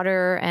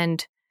Otter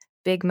and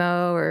Big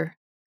Mo, or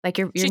like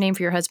your name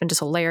for your husband is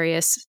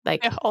hilarious.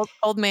 Like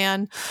old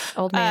man.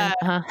 Old man.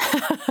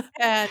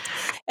 And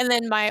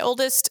then my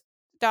oldest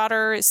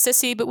daughter is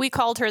Sissy, but we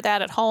called her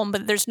that at home,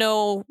 but there's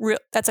no real,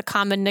 that's a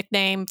common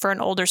nickname for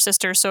an older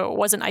sister. So it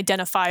wasn't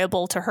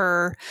identifiable to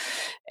her.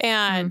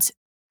 And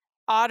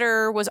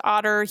Otter was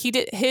Otter.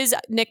 His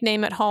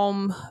nickname at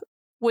home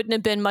wouldn't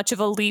have been much of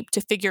a leap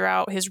to figure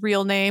out his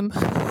real name.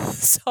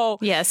 So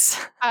yes,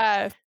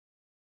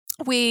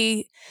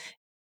 we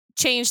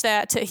changed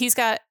that to, he's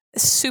got a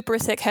super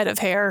thick head of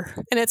hair,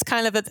 and it's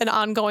kind of an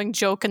ongoing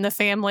joke in the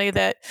family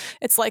that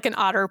it's like an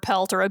otter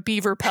pelt or a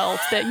beaver pelt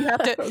that you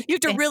have to you have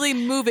to really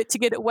move it to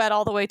get it wet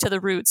all the way to the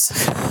roots.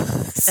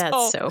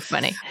 That's so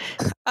funny.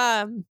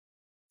 And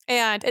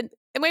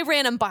and we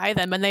ran them by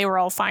them and they were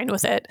all fine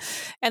with it.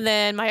 And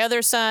then my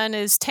other son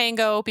is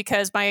Tango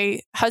because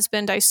my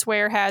husband, I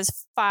swear,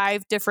 has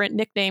 5 different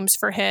nicknames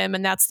for him.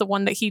 And that's the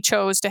one that he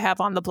chose to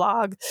have on the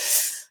blog.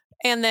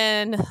 And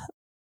then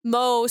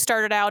Mo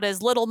started out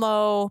as Little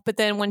Mo, but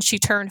then when she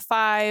turned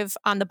 5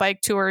 on the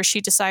bike tour,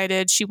 she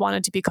decided she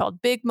wanted to be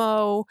called Big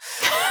Mo.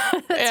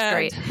 That's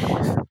great.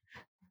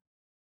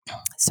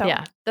 So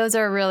yeah, those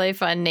are really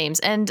fun names.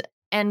 And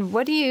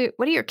what do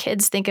your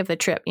kids think of the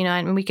trip? You know,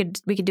 and we could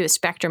do a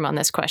spectrum on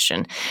this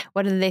question.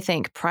 What did they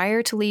think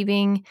prior to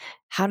leaving?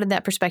 How did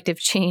that perspective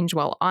change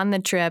while on the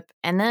trip?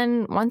 And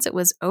then once it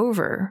was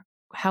over,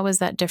 how was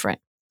that different?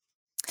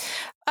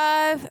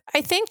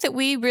 I think that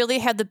we really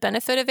had the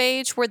benefit of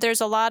age where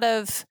there's a lot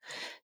of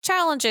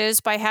challenges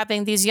by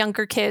having these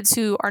younger kids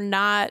who are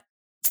not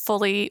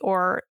fully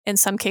or in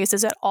some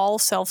cases at all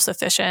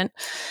self-sufficient.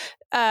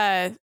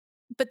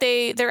 But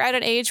they're at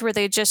an age where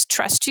they just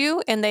trust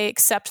you and they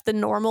accept the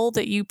normal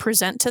that you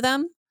present to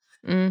them.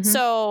 Mm-hmm.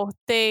 So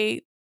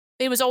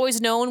it was always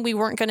known we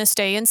weren't going to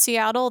stay in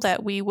Seattle,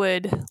 that we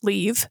would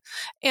leave.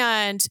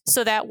 And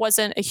so that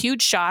wasn't a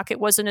huge shock. It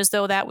wasn't as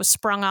though that was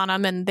sprung on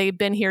them and they'd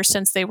been here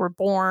since they were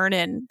born,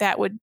 and that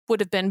would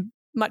have been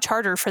much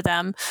harder for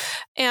them.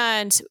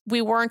 And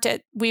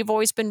we've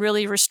always been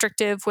really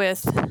restrictive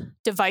with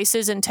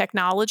devices and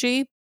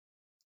technology.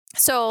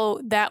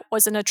 So that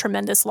wasn't a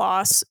tremendous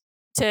loss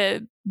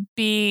to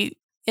be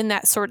in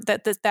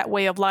that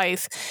way of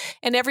life.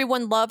 And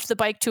everyone loved the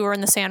bike tour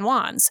in the San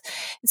Juans.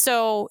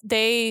 So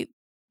they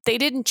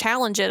didn't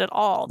challenge it at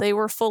all. They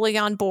were fully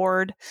on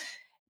board.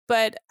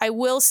 But I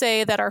will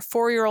say that our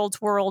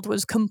 4-year-old's world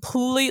was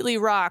completely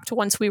rocked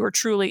once we were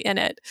truly in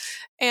it.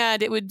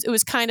 And it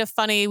was kind of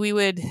funny.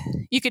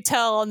 You could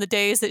tell on the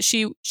days that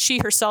she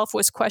herself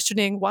was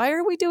questioning, why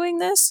are we doing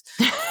this?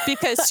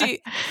 Because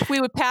we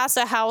would pass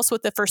a house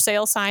with the for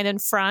sale sign in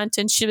front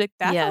and she'd be like,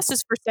 that house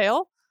is for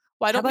sale.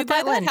 Why don't we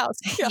buy that house?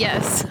 Yeah.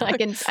 Yes, I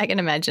can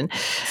imagine.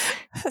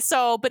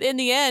 So, but in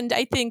the end,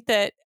 I think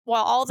that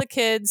while all the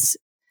kids,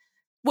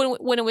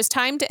 when it was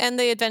time to end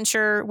the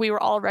adventure, we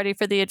were all ready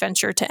for the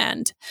adventure to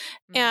end.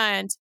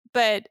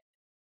 But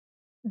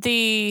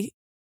I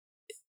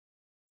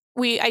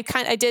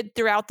did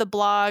throughout the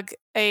blog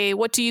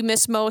what do you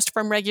miss most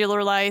from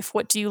regular life?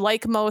 What do you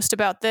like most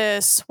about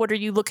this? What are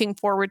you looking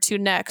forward to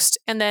next?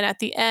 And then at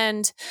the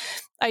end,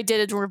 I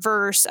did a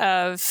reverse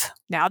of,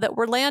 now that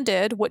we're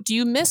landed, what do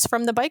you miss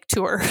from the bike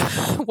tour?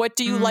 What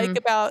do you like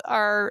about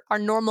our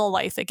normal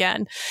life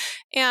again?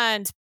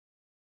 And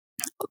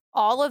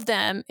all of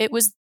them, it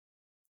was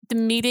the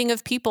meeting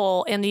of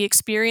people and the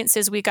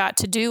experiences we got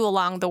to do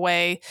along the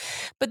way.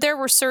 But there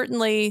were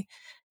certainly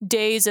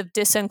days of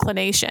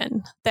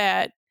disinclination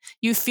that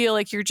you feel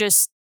like you're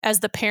just, as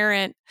the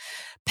parent,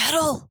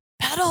 pedal.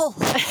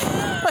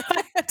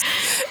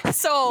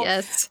 So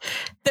yes.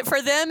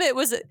 For them, it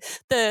was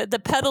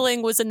the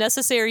pedaling was a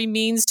necessary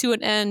means to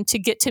an end to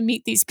get to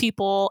meet these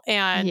people.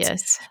 And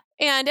yes.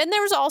 And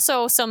there was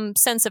also some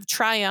sense of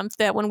triumph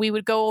that when we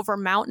would go over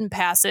mountain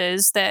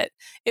passes, that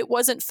it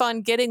wasn't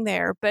fun getting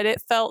there, but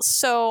it felt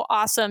so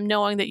awesome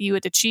knowing that you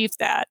had achieved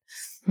that.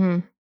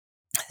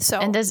 So,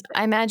 and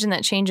I imagine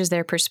that changes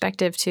their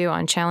perspective too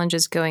on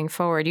challenges going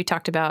forward. You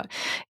talked about,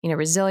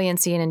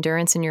 resiliency and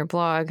endurance in your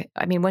blog.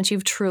 I mean, once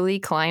you've truly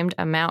climbed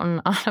a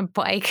mountain on a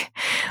bike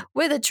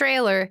with a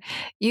trailer,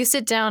 you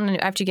sit down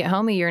after you get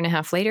home a year and a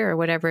half later or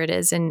whatever it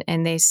is, and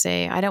they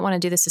say, I don't want to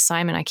do this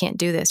assignment. I can't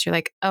do this. You're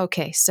like,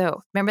 okay,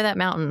 so remember that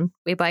mountain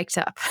we biked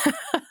up.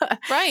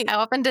 Right. How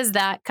often does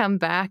that come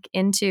back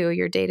into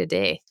your day to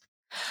day?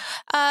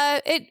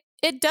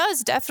 It does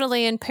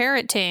definitely in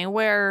parenting,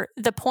 where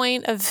the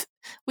point of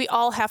we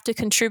all have to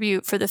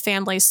contribute for the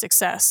family's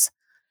success.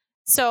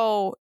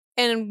 So,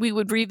 and we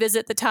would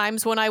revisit the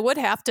times when I would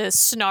have to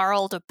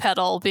snarl to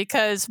pedal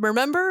because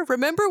remember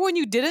when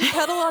you didn't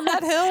pedal on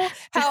that hill,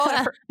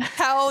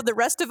 how the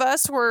rest of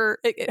us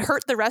it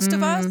hurt the rest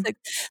of us. Like,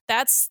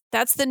 that's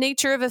the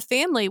nature of a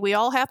family. We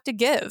all have to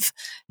give.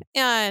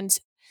 And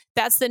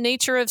that's the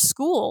nature of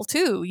school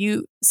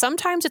too.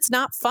 Sometimes it's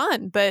not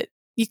fun, but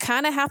you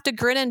kind of have to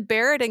grin and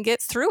bear it and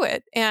get through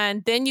it.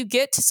 And then you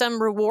get to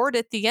some reward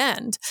at the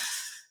end.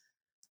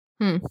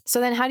 So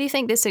then how do you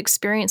think this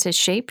experience has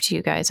shaped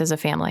you guys as a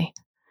family?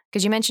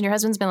 Because you mentioned your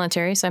husband's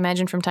military. So I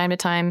imagine from time to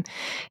time,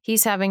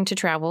 he's having to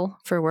travel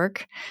for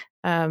work.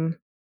 Now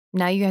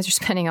you guys are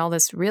spending all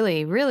this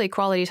really, really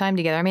quality time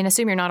together. I mean,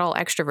 assume you're not all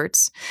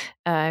extroverts.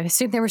 I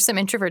assume there were some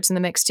introverts in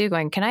the mix too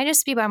going, can I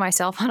just be by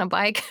myself on a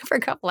bike for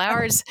a couple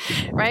hours?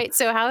 Right.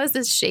 So how has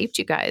this shaped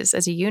you guys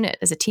as a unit,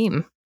 as a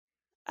team?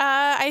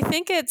 I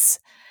think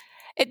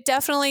it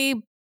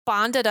definitely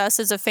bonded us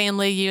as a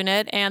family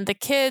unit, and the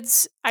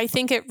kids, I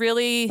think it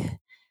really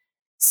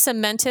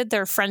cemented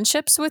their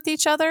friendships with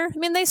each other. I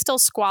mean, they still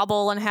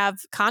squabble and have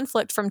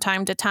conflict from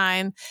time to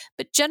time,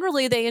 but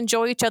generally they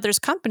enjoy each other's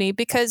company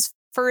because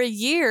for a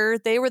year,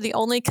 they were the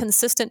only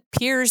consistent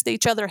peers that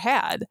each other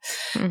had.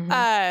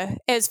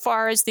 As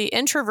far as the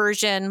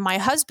introversion, my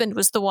husband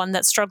was the one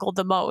that struggled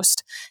the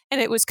most. And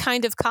it was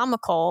kind of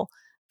comical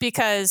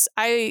because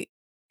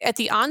at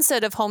the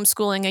onset of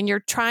homeschooling and you're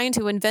trying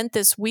to invent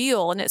this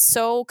wheel and it's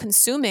so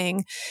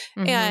consuming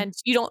and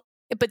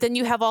but then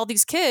you have all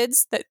these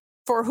kids that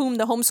for whom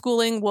the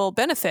homeschooling will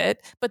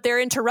benefit, but they're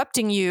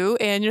interrupting you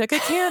and you're like, I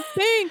can't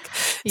think.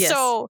 Yes.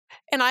 So,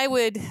 and I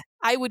would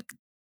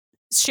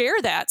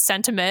share that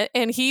sentiment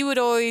and he would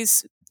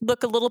always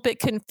look a little bit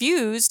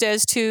confused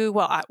as to,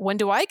 well, when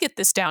do I get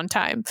this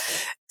downtime?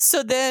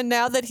 So then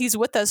now that he's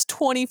with us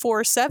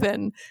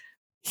 24/7,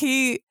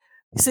 he's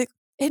like,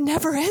 it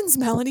never ends,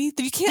 Melanie.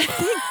 You can't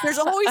think. There's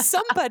always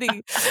somebody.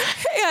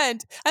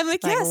 And I'm like,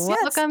 yes,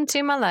 welcome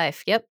to my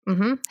life. Yep.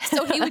 Mm-hmm.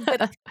 So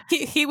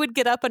he would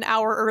get up an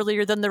hour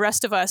earlier than the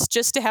rest of us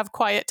just to have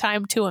quiet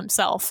time to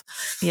himself.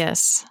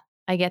 Yes.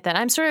 I get that.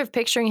 I'm sort of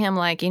picturing him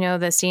like,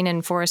 the scene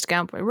in Forrest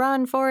Gump,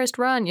 run, Forrest,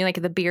 run.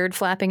 Like the beard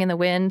flapping in the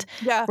wind.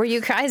 Yeah. Were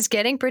you guys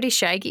getting pretty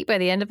shaggy by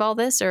the end of all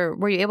this? Or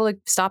were you able to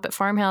stop at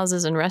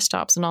farmhouses and rest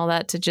stops and all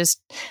that to just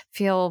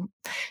feel,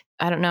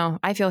 I don't know,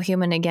 I feel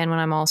human again when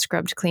I'm all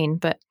scrubbed clean.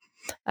 But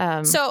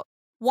so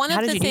one how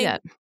of did the you things, do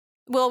that?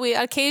 well, we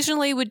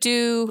occasionally would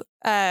do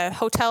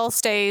hotel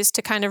stays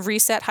to kind of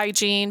reset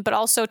hygiene, but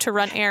also to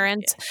run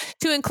errands,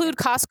 to include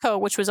Costco,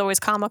 which was always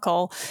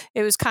comical.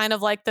 It was kind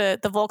of like the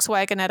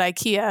Volkswagen at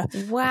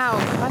IKEA. Wow,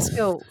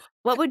 Costco.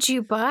 What would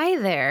you buy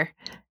there?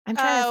 I'm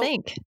trying to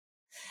think.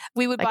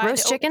 We would like buy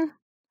roast chicken?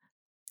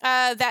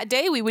 That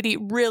day we would eat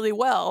really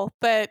well,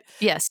 but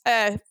yes.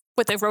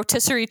 With a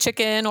rotisserie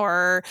chicken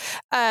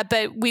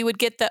but we would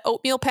get the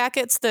oatmeal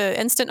packets, the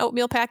instant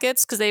oatmeal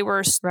packets, because they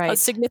were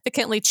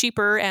significantly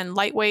cheaper and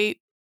lightweight.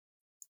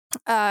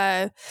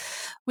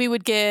 We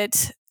would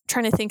get,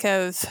 trying to think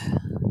of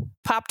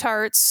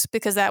Pop-Tarts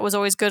because that was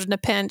always good in a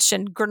pinch,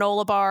 and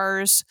granola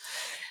bars.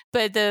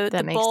 But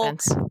that makes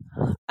sense.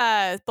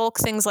 Bulk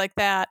things like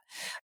that.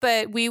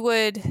 But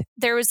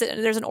there's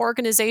an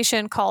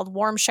organization called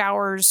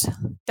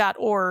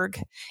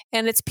warmshowers.org,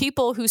 and it's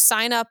people who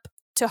sign up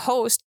to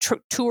host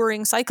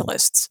touring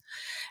cyclists.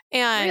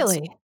 And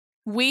really?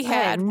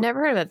 I've never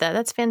heard about that.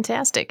 That's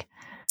fantastic.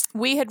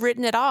 We had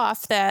written it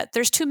off that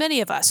there's too many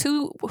of us.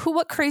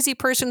 What crazy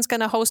person's going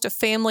to host a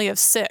family of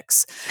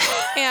 6?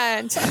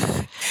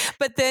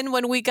 But then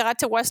when we got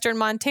to Western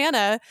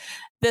Montana,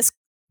 this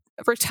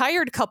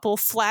retired couple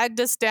flagged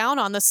us down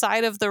on the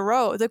side of the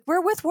road. Like,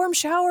 we're with Warm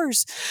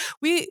Showers.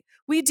 We've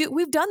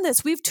done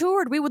this. We've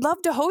toured. We would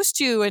love to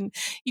host you. And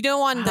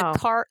on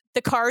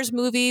the Cars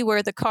movie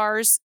where the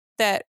cars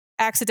that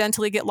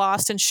accidentally get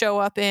lost and show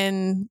up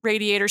in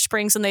Radiator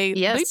Springs and they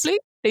bleep,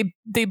 bleep.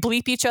 They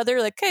bleep each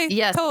other like, hey,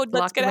 code,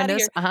 let's get out of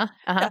here.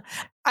 Yeah.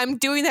 I'm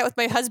doing that with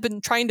my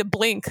husband, trying to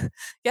blink.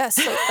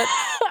 Yes.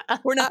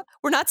 We're not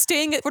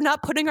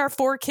putting our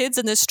 4 kids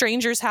in this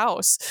stranger's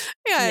house.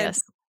 And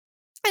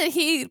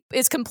he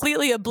is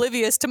completely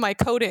oblivious to my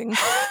coding.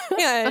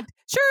 And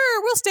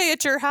sure, we'll stay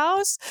at your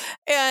house.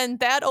 And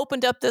that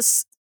opened up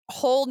this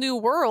whole new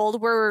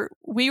world where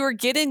we were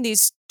getting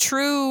these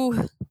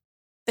true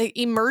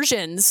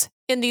immersions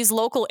in these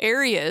local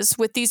areas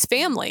with these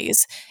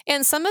families.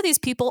 And some of these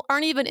people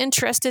aren't even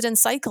interested in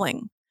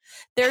cycling.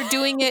 They're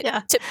doing it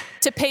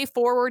to pay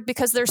forward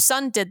because their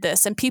son did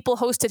this and people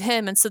hosted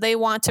him. And so they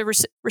want to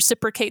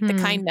reciprocate the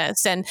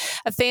kindness. And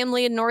a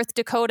family in North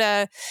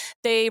Dakota,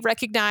 they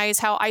recognize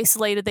how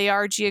isolated they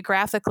are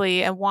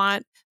geographically and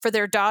want for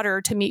their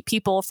daughter to meet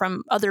people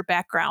from other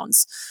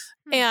backgrounds.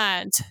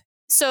 And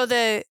so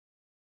the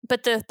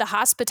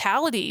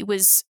hospitality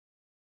was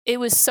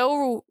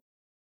so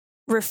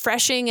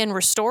refreshing and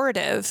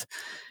restorative.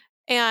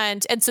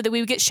 And so that we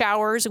would get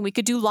showers and we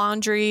could do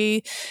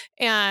laundry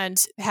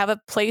and have a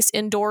place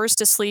indoors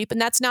to sleep.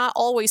 And that's not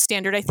always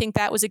standard. I think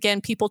that was,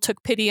 again, people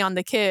took pity on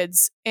the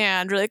kids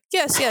and were like,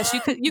 yes,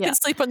 you can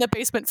sleep on the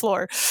basement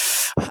floor.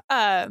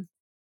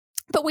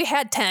 But we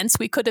had tents.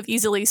 We could have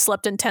easily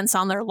slept in tents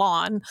on their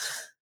lawn.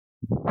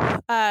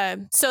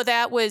 So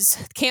that was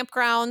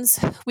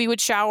campgrounds. We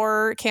would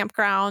shower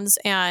campgrounds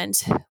and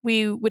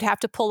we would have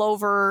to pull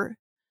over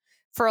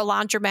for a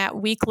laundromat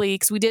weekly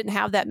because we didn't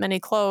have that many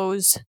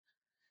clothes.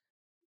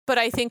 But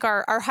I think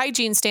our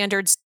hygiene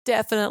standards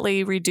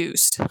definitely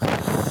reduced.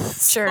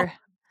 Sure.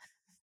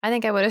 I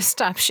think I would have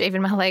stopped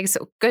shaving my legs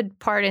a good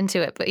part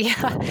into it. But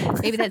yeah,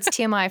 maybe that's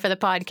TMI for the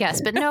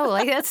podcast. But no,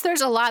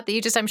 there's a lot that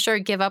you just, I'm sure,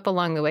 give up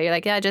along the way. You're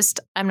like,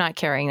 I'm not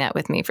carrying that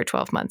with me for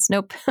 12 months.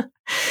 Nope.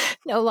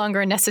 No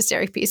longer a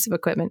necessary piece of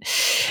equipment.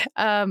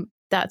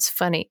 That's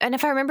funny. And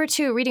if I remember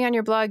too, reading on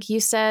your blog, you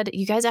said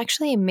you guys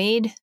actually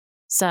made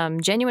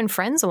some genuine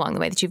friends along the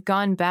way that you've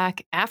gone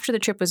back after the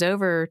trip was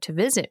over to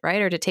visit,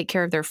 right? Or to take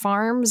care of their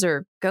farms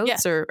or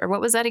goats or what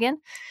was that again?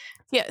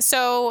 Yeah.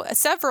 So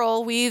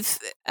several, we've,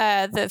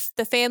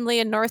 the family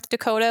in North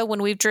Dakota,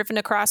 when we've driven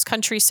across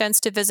country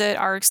since to visit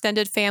our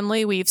extended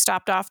family, we've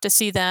stopped off to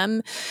see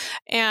them.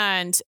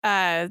 And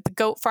the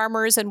goat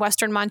farmers in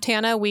Western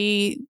Montana,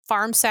 we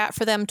farm sat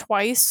for them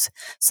twice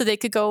so they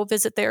could go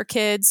visit their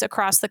kids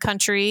across the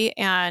country.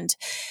 And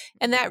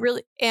that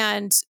really,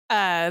 and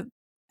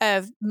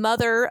a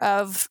mother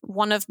of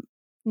one of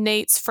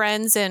Nate's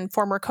friends and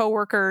former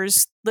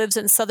coworkers lives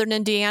in Southern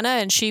Indiana,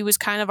 and she was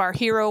kind of our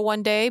hero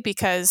one day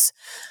because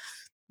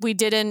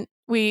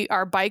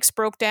our bikes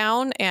broke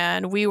down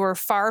and we were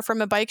far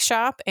from a bike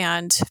shop,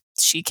 and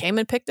she came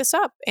and picked us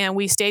up, and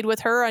we stayed with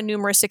her on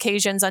numerous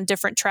occasions on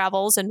different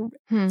travels and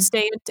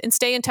stay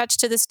in touch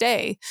to this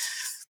day.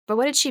 But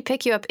what did she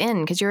pick you up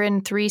in? Because you're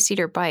in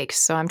 3-seater bikes.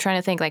 So I'm trying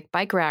to think, like,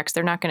 bike racks,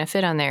 they're not going to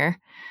fit on there.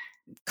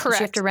 Correct. Did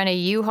she have to rent a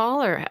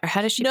U-Haul, or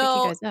how does she pick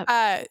you guys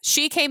up?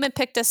 She came and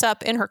picked us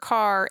up in her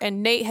car,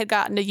 and Nate had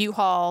gotten a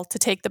U-Haul to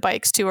take the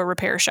bikes to a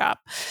repair shop.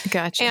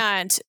 Gotcha.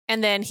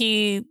 And then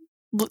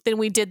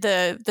we did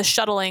the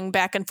shuttling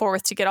back and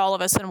forth to get all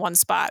of us in one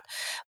spot.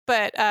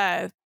 But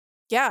and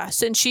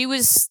she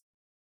was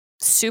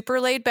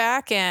super laid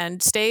back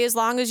and stay as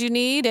long as you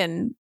need.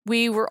 And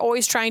we were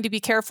always trying to be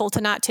careful to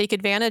not take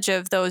advantage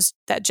of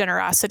that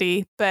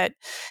generosity. But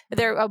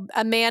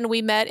a man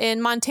we met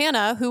in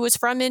Montana who was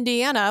from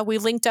Indiana, we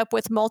linked up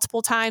with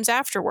multiple times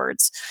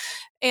afterwards.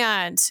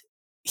 And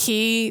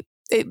it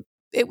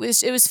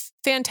was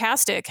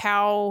fantastic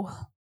how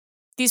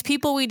these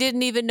people we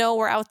didn't even know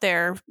were out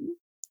there.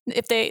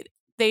 If they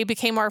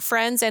became our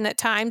friends, and at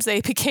times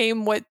they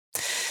became what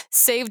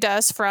saved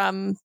us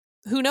from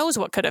who knows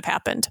what could have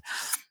happened.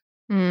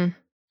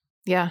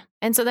 Yeah.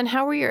 And so then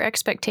how were your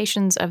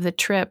expectations of the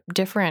trip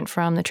different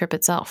from the trip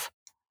itself?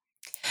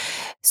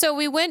 So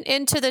we went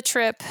into the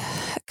trip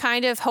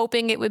kind of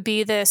hoping it would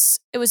be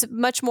it was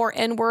much more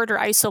inward or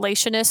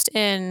isolationist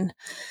in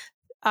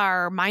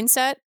our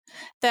mindset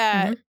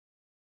that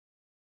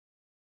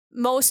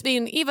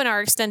even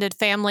our extended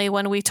family,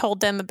 when we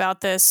told them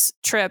about this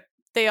trip,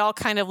 they all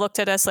kind of looked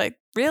at us like,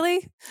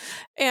 really?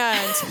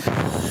 And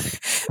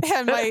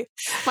my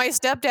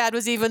stepdad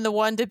was even the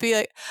one to be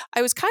like,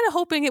 I was kind of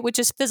hoping it would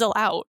just fizzle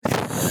out.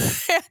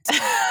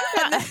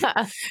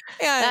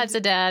 That's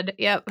a dad.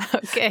 Yep.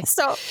 Okay.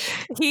 So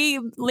he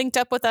linked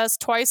up with us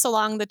twice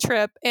along the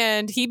trip,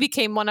 and he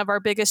became one of our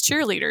biggest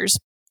cheerleaders.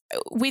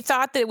 We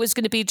thought that it was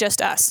going to be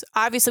just us.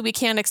 Obviously, we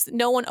can't.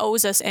 No one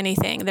owes us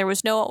anything.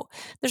 There's no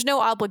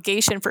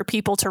obligation for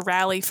people to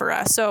rally for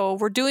us. So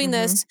we're doing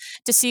this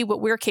to see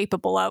what we're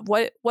capable of.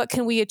 What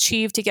can we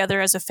achieve together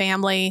as a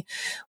family?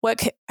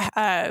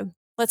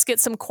 Let's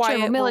get some quiet.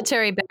 Sure,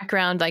 military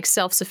background, like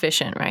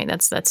self-sufficient, right?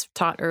 That's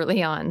taught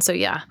early on. So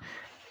yeah.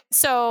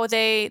 So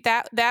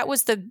that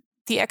was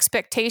the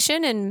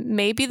expectation, and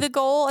maybe the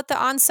goal at the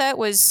onset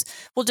was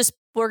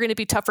we're going to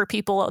be tougher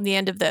people at the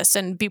end of this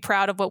and be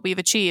proud of what we've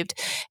achieved.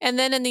 And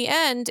then in the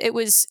end, it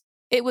was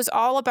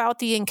all about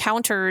the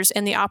encounters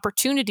and the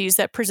opportunities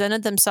that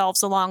presented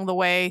themselves along the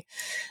way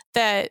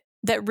that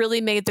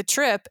really made the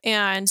trip.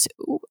 And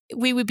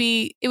it would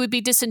be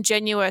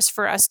disingenuous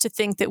for us to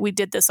think that we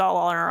did this all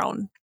on our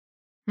own.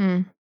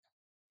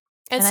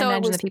 And so I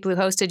imagine the people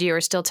who hosted you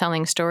are still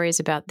telling stories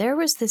about there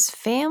was this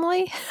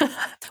family.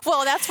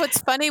 Well, that's what's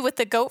funny with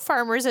the goat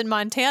farmers in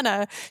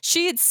Montana.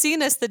 She had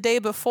seen us the day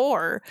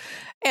before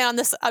on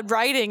this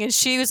writing, and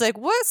she was like,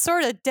 what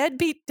sort of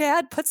deadbeat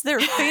dad puts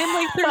their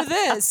family through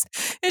this?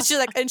 And she's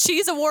like, and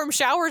she's a warm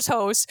showers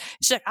host.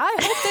 She's like, I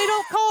hope they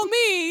don't call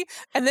me.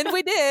 And then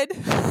we did.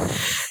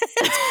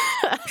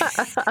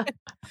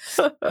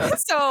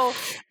 So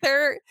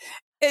there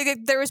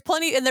was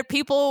plenty, and there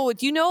people,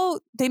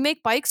 they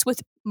make bikes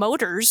with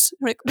motors.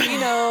 Like, we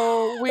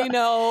know.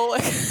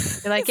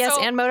 You're like, yes,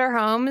 and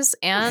motorhomes,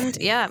 and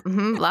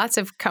lots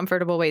of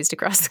comfortable ways to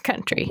cross the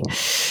country.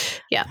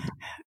 Yeah,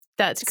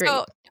 that's great.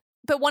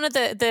 But one of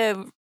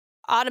the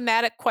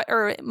automatic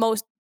or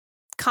most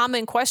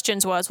common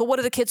questions was, well, what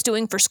are the kids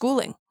doing for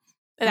schooling?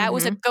 And that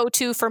was a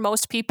go-to for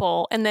most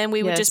people. And then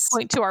we would just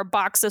point to our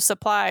box of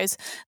supplies.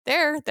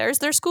 There's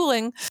their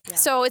schooling. Yeah.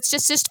 So it's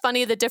just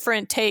funny, the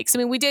different takes. I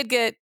mean, we did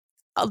get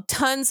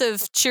tons of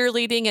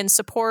cheerleading and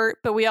support,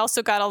 but we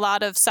also got a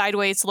lot of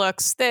sideways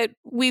looks that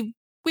we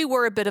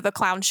were a bit of a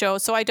clown show.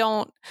 So I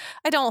don't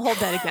hold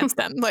that against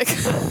them. Like,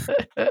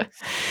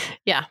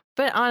 yeah.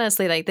 But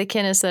honestly, like the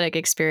kinesthetic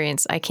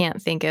experience,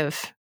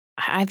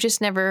 I've just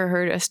never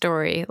heard a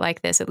story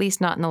like this, at least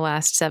not in the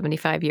last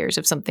 75 years,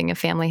 of something a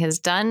family has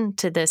done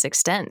to this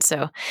extent.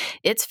 So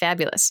it's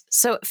fabulous.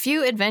 So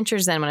few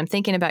adventures then, when I'm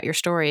thinking about your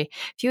story,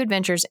 few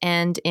adventures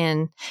end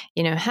in,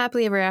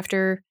 happily ever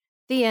after,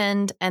 the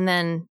end, and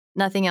then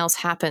nothing else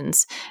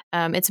happens.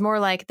 It's more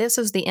like this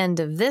was the end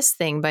of this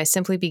thing by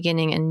simply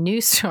beginning a new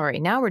story.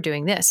 Now we're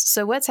doing this.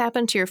 So what's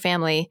happened to your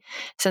family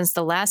since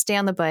the last day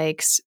on the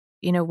bikes?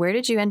 Where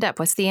did you end up?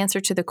 What's the answer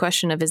to the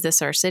question of, is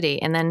this our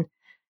city? And then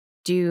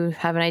do you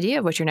have an idea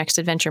of what your next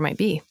adventure might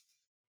be?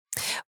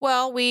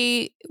 Well,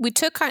 we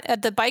took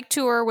the bike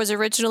tour was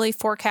originally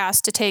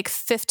forecast to take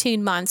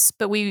 15 months,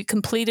 but we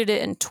completed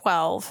it in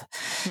 12.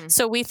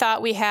 So we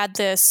thought we had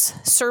this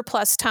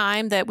surplus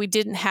time that we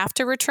didn't have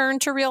to return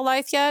to real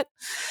life yet.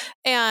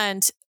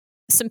 And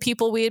some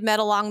people we had met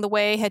along the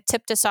way had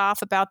tipped us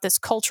off about this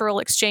cultural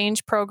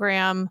exchange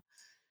program.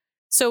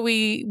 So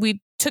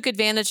we took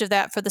advantage of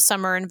that for the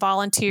summer and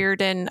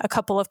volunteered in a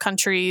couple of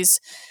countries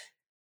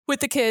with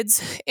the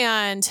kids,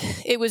 and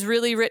it was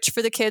really rich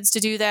for the kids to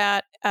do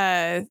that.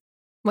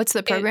 What's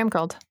the program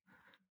called?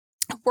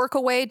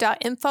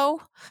 Workaway.info.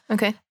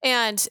 Okay.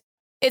 And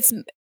it's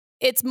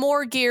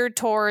more geared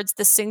towards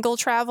the single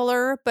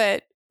traveler,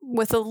 but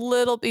with a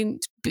little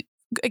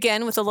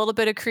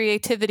bit of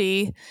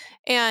creativity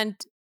and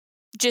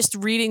just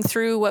reading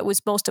through what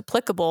was most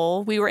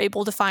applicable, we were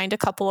able to find a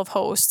couple of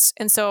hosts.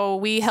 And so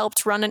we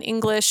helped run an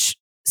English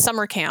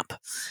summer camp,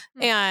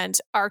 and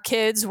our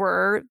kids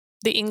were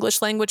the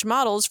English language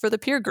models for the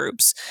peer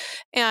groups.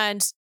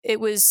 And it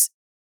was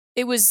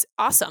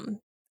awesome.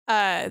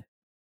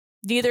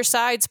 Neither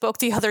side spoke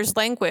the other's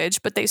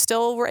language, but they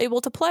still were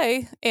able to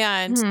play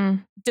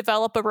and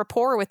develop a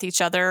rapport with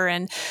each other.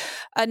 And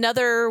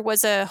another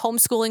was a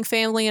homeschooling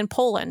family in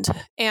Poland,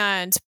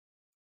 and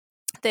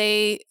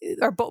they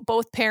are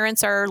both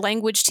parents are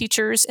language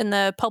teachers in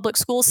the public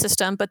school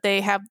system, but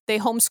they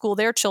homeschool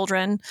their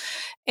children,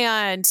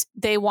 and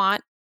they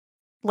want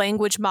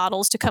language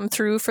models to come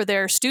through for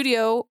their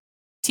studio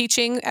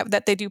teaching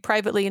that they do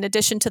privately in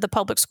addition to the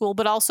public school,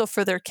 but also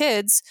for their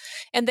kids.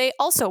 And they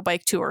also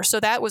bike tour. So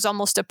that was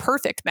almost a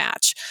perfect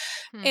match.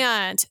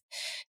 And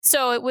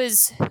so it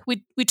was,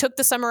 we took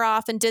the summer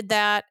off and did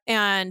that.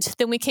 And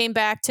then we came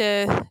back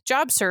to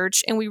job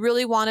search, and we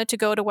really wanted to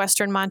go to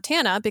Western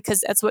Montana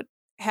because that's what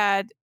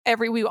had there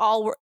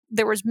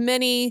was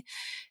many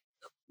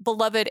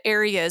beloved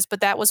areas,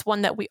 but that was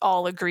one that we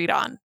all agreed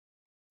on.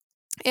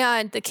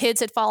 And the kids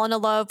had fallen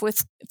in love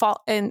with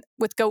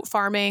goat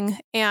farming,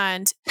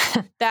 and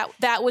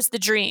that was the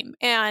dream.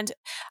 And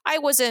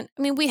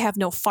we have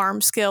no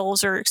farm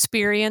skills or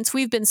experience.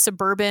 We've been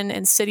suburban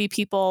and city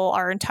people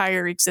our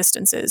entire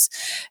existences.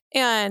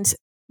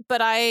 But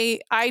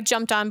I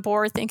jumped on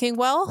board thinking,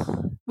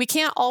 well, we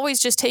can't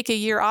always just take a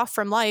year off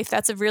from life.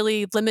 That's a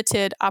really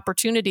limited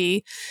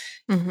opportunity.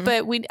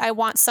 But I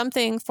want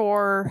something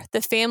for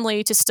the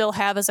family to still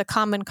have as a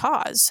common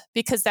cause,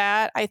 because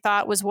that I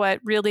thought was what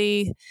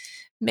really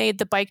made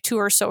the bike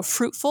tour so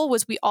fruitful,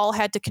 was we all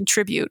had to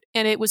contribute,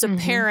 and it was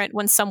apparent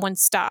when someone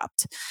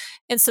stopped.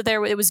 And so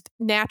it was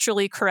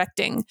naturally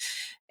correcting.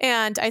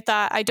 And I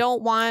thought,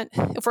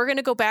 if we're going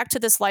to go back to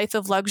this life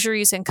of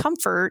luxuries and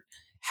comfort,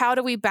 how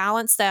do we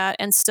balance that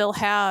and still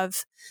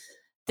have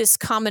this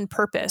common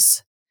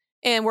purpose,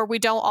 and where we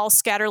don't all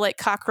scatter like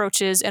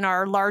cockroaches in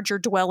our larger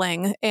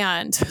dwelling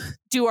and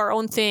do our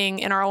own thing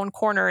in our own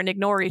corner and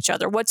ignore each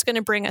other? What's going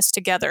to bring us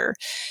together?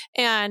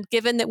 And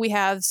given that we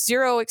have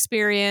zero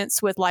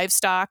experience with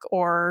livestock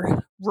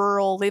or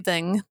rural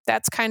living,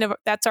 that's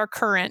our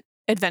current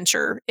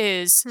adventure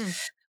is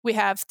we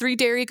have 3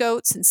 dairy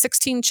goats and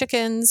 16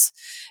 chickens,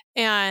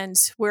 and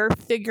we're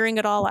figuring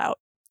it all out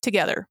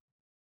together.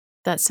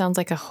 That sounds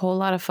like a whole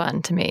lot of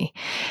fun to me.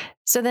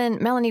 So then,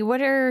 Melanie,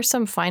 what are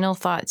some final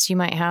thoughts you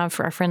might have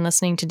for our friend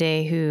listening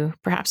today who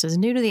perhaps is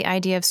new to the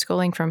idea of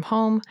schooling from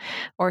home,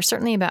 or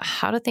certainly about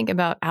how to think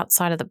about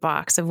outside of the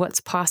box of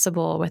what's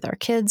possible with our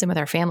kids and with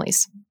our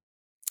families?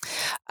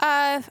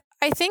 I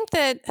think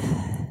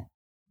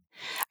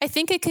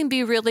it can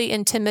be really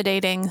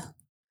intimidating,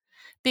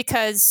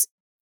 because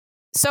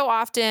so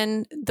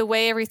often the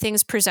way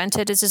everything's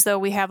presented is as though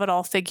we have it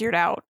all figured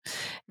out.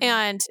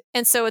 And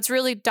so it's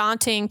really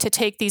daunting to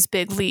take these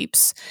big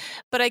leaps.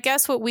 But I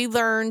guess what we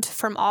learned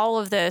from all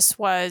of this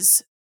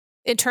was,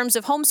 in terms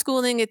of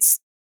homeschooling,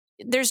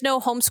 there's no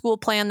homeschool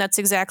plan that's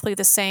exactly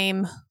the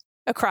same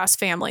across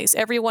families.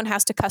 Everyone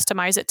has to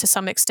customize it to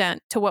some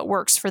extent to what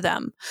works for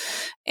them.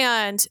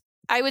 And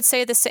I would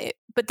say the same,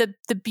 but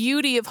the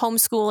beauty of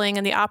homeschooling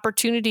and the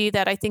opportunity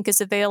that I think is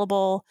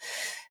available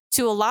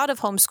to a lot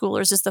of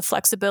homeschoolers is the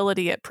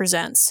flexibility it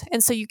presents.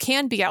 And so you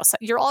can be outside.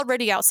 You're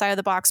already outside of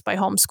the box by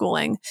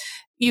homeschooling.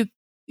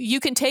 You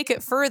can take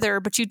it further,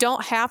 but you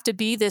don't have to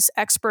be this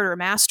expert or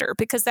master,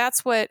 because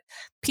that's what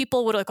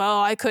people would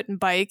I couldn't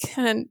bike.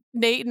 And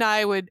Nate and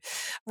I would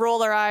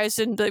roll our eyes,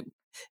 and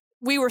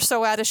we were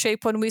so out of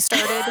shape when we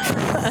started.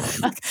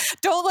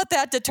 Don't let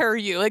that deter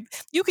you. Like,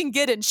 you can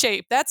get in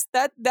shape.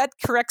 That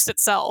corrects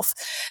itself.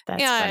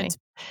 That's funny.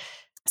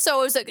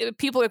 So it was like,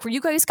 people were like, were you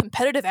guys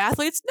competitive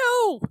athletes?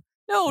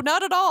 No,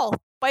 not at all.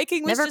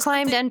 Biking was never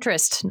climbed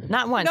Everest,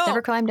 not once. No.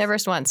 Never climbed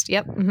Everest once.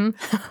 Yep.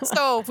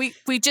 So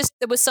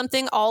it was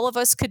something all of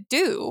us could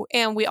do,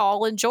 and we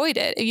all enjoyed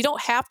it. You don't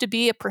have to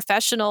be a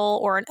professional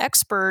or an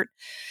expert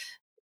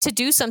to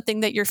do something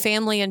that your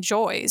family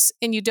enjoys.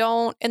 And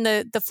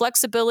the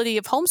flexibility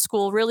of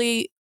homeschool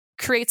really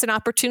creates an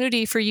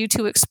opportunity for you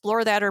to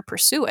explore that or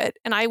pursue it.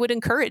 And I would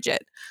encourage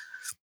it.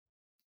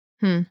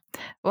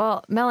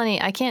 Well,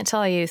 Melanie, I can't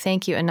tell you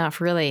thank you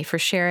enough, really, for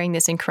sharing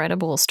this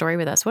incredible story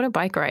with us. What a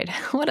bike ride.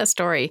 What a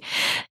story.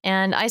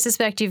 And I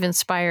suspect you've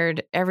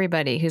inspired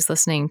everybody who's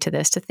listening to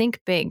this to think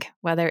big,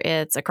 whether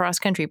it's a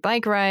cross-country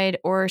bike ride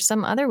or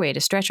some other way to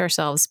stretch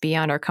ourselves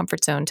beyond our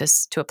comfort zone to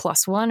a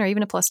 +1 or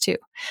even a +2.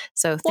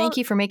 So thank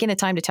you for making the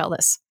time to tell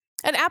this.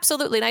 And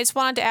absolutely. And I just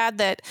wanted to add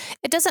that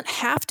it doesn't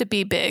have to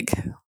be big.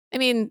 I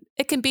mean,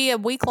 it can be a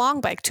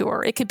week-long bike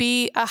tour. It could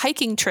be a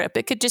hiking trip.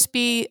 It could just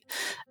be,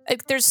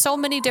 there's so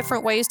many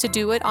different ways to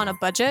do it on a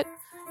budget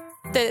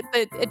that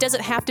it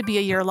doesn't have to be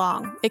a year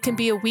long. It can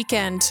be a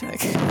weekend.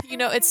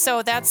 Because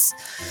that's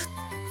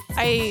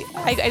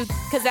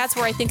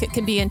where I think it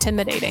can be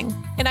intimidating.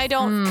 And I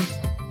don't,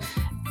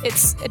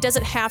 it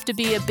doesn't have to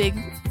be a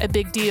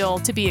big deal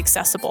to be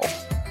accessible.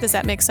 Does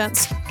that make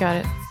sense? Got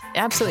it.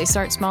 absolutely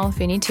start small if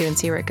you need to and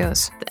see where it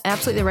goes.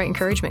 Absolutely the right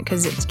encouragement,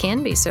 because it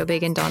can be so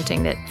big and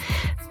daunting that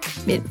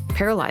it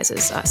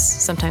paralyzes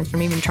us sometimes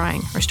from even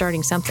trying or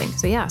starting something.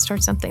 So yeah,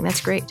 start something.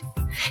 That's great.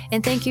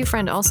 And thank you,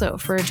 friend, also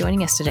for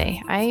joining us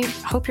today. I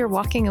hope you're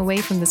walking away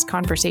from this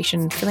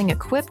conversation feeling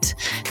equipped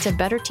to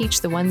better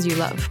teach the ones you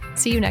love.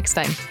 See you next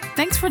time.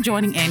 Thanks for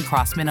joining Ann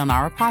Crossman on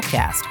our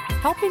podcast,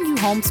 helping you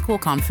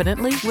homeschool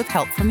confidently with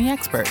help from the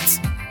experts.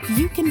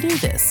 You can do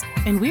this,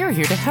 and we are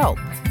here to help.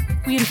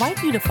 We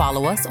invite you to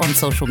follow us on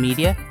social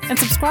media and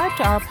subscribe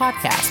to our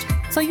podcast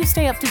so you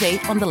stay up to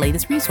date on the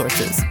latest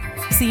resources.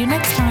 See you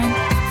next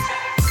time.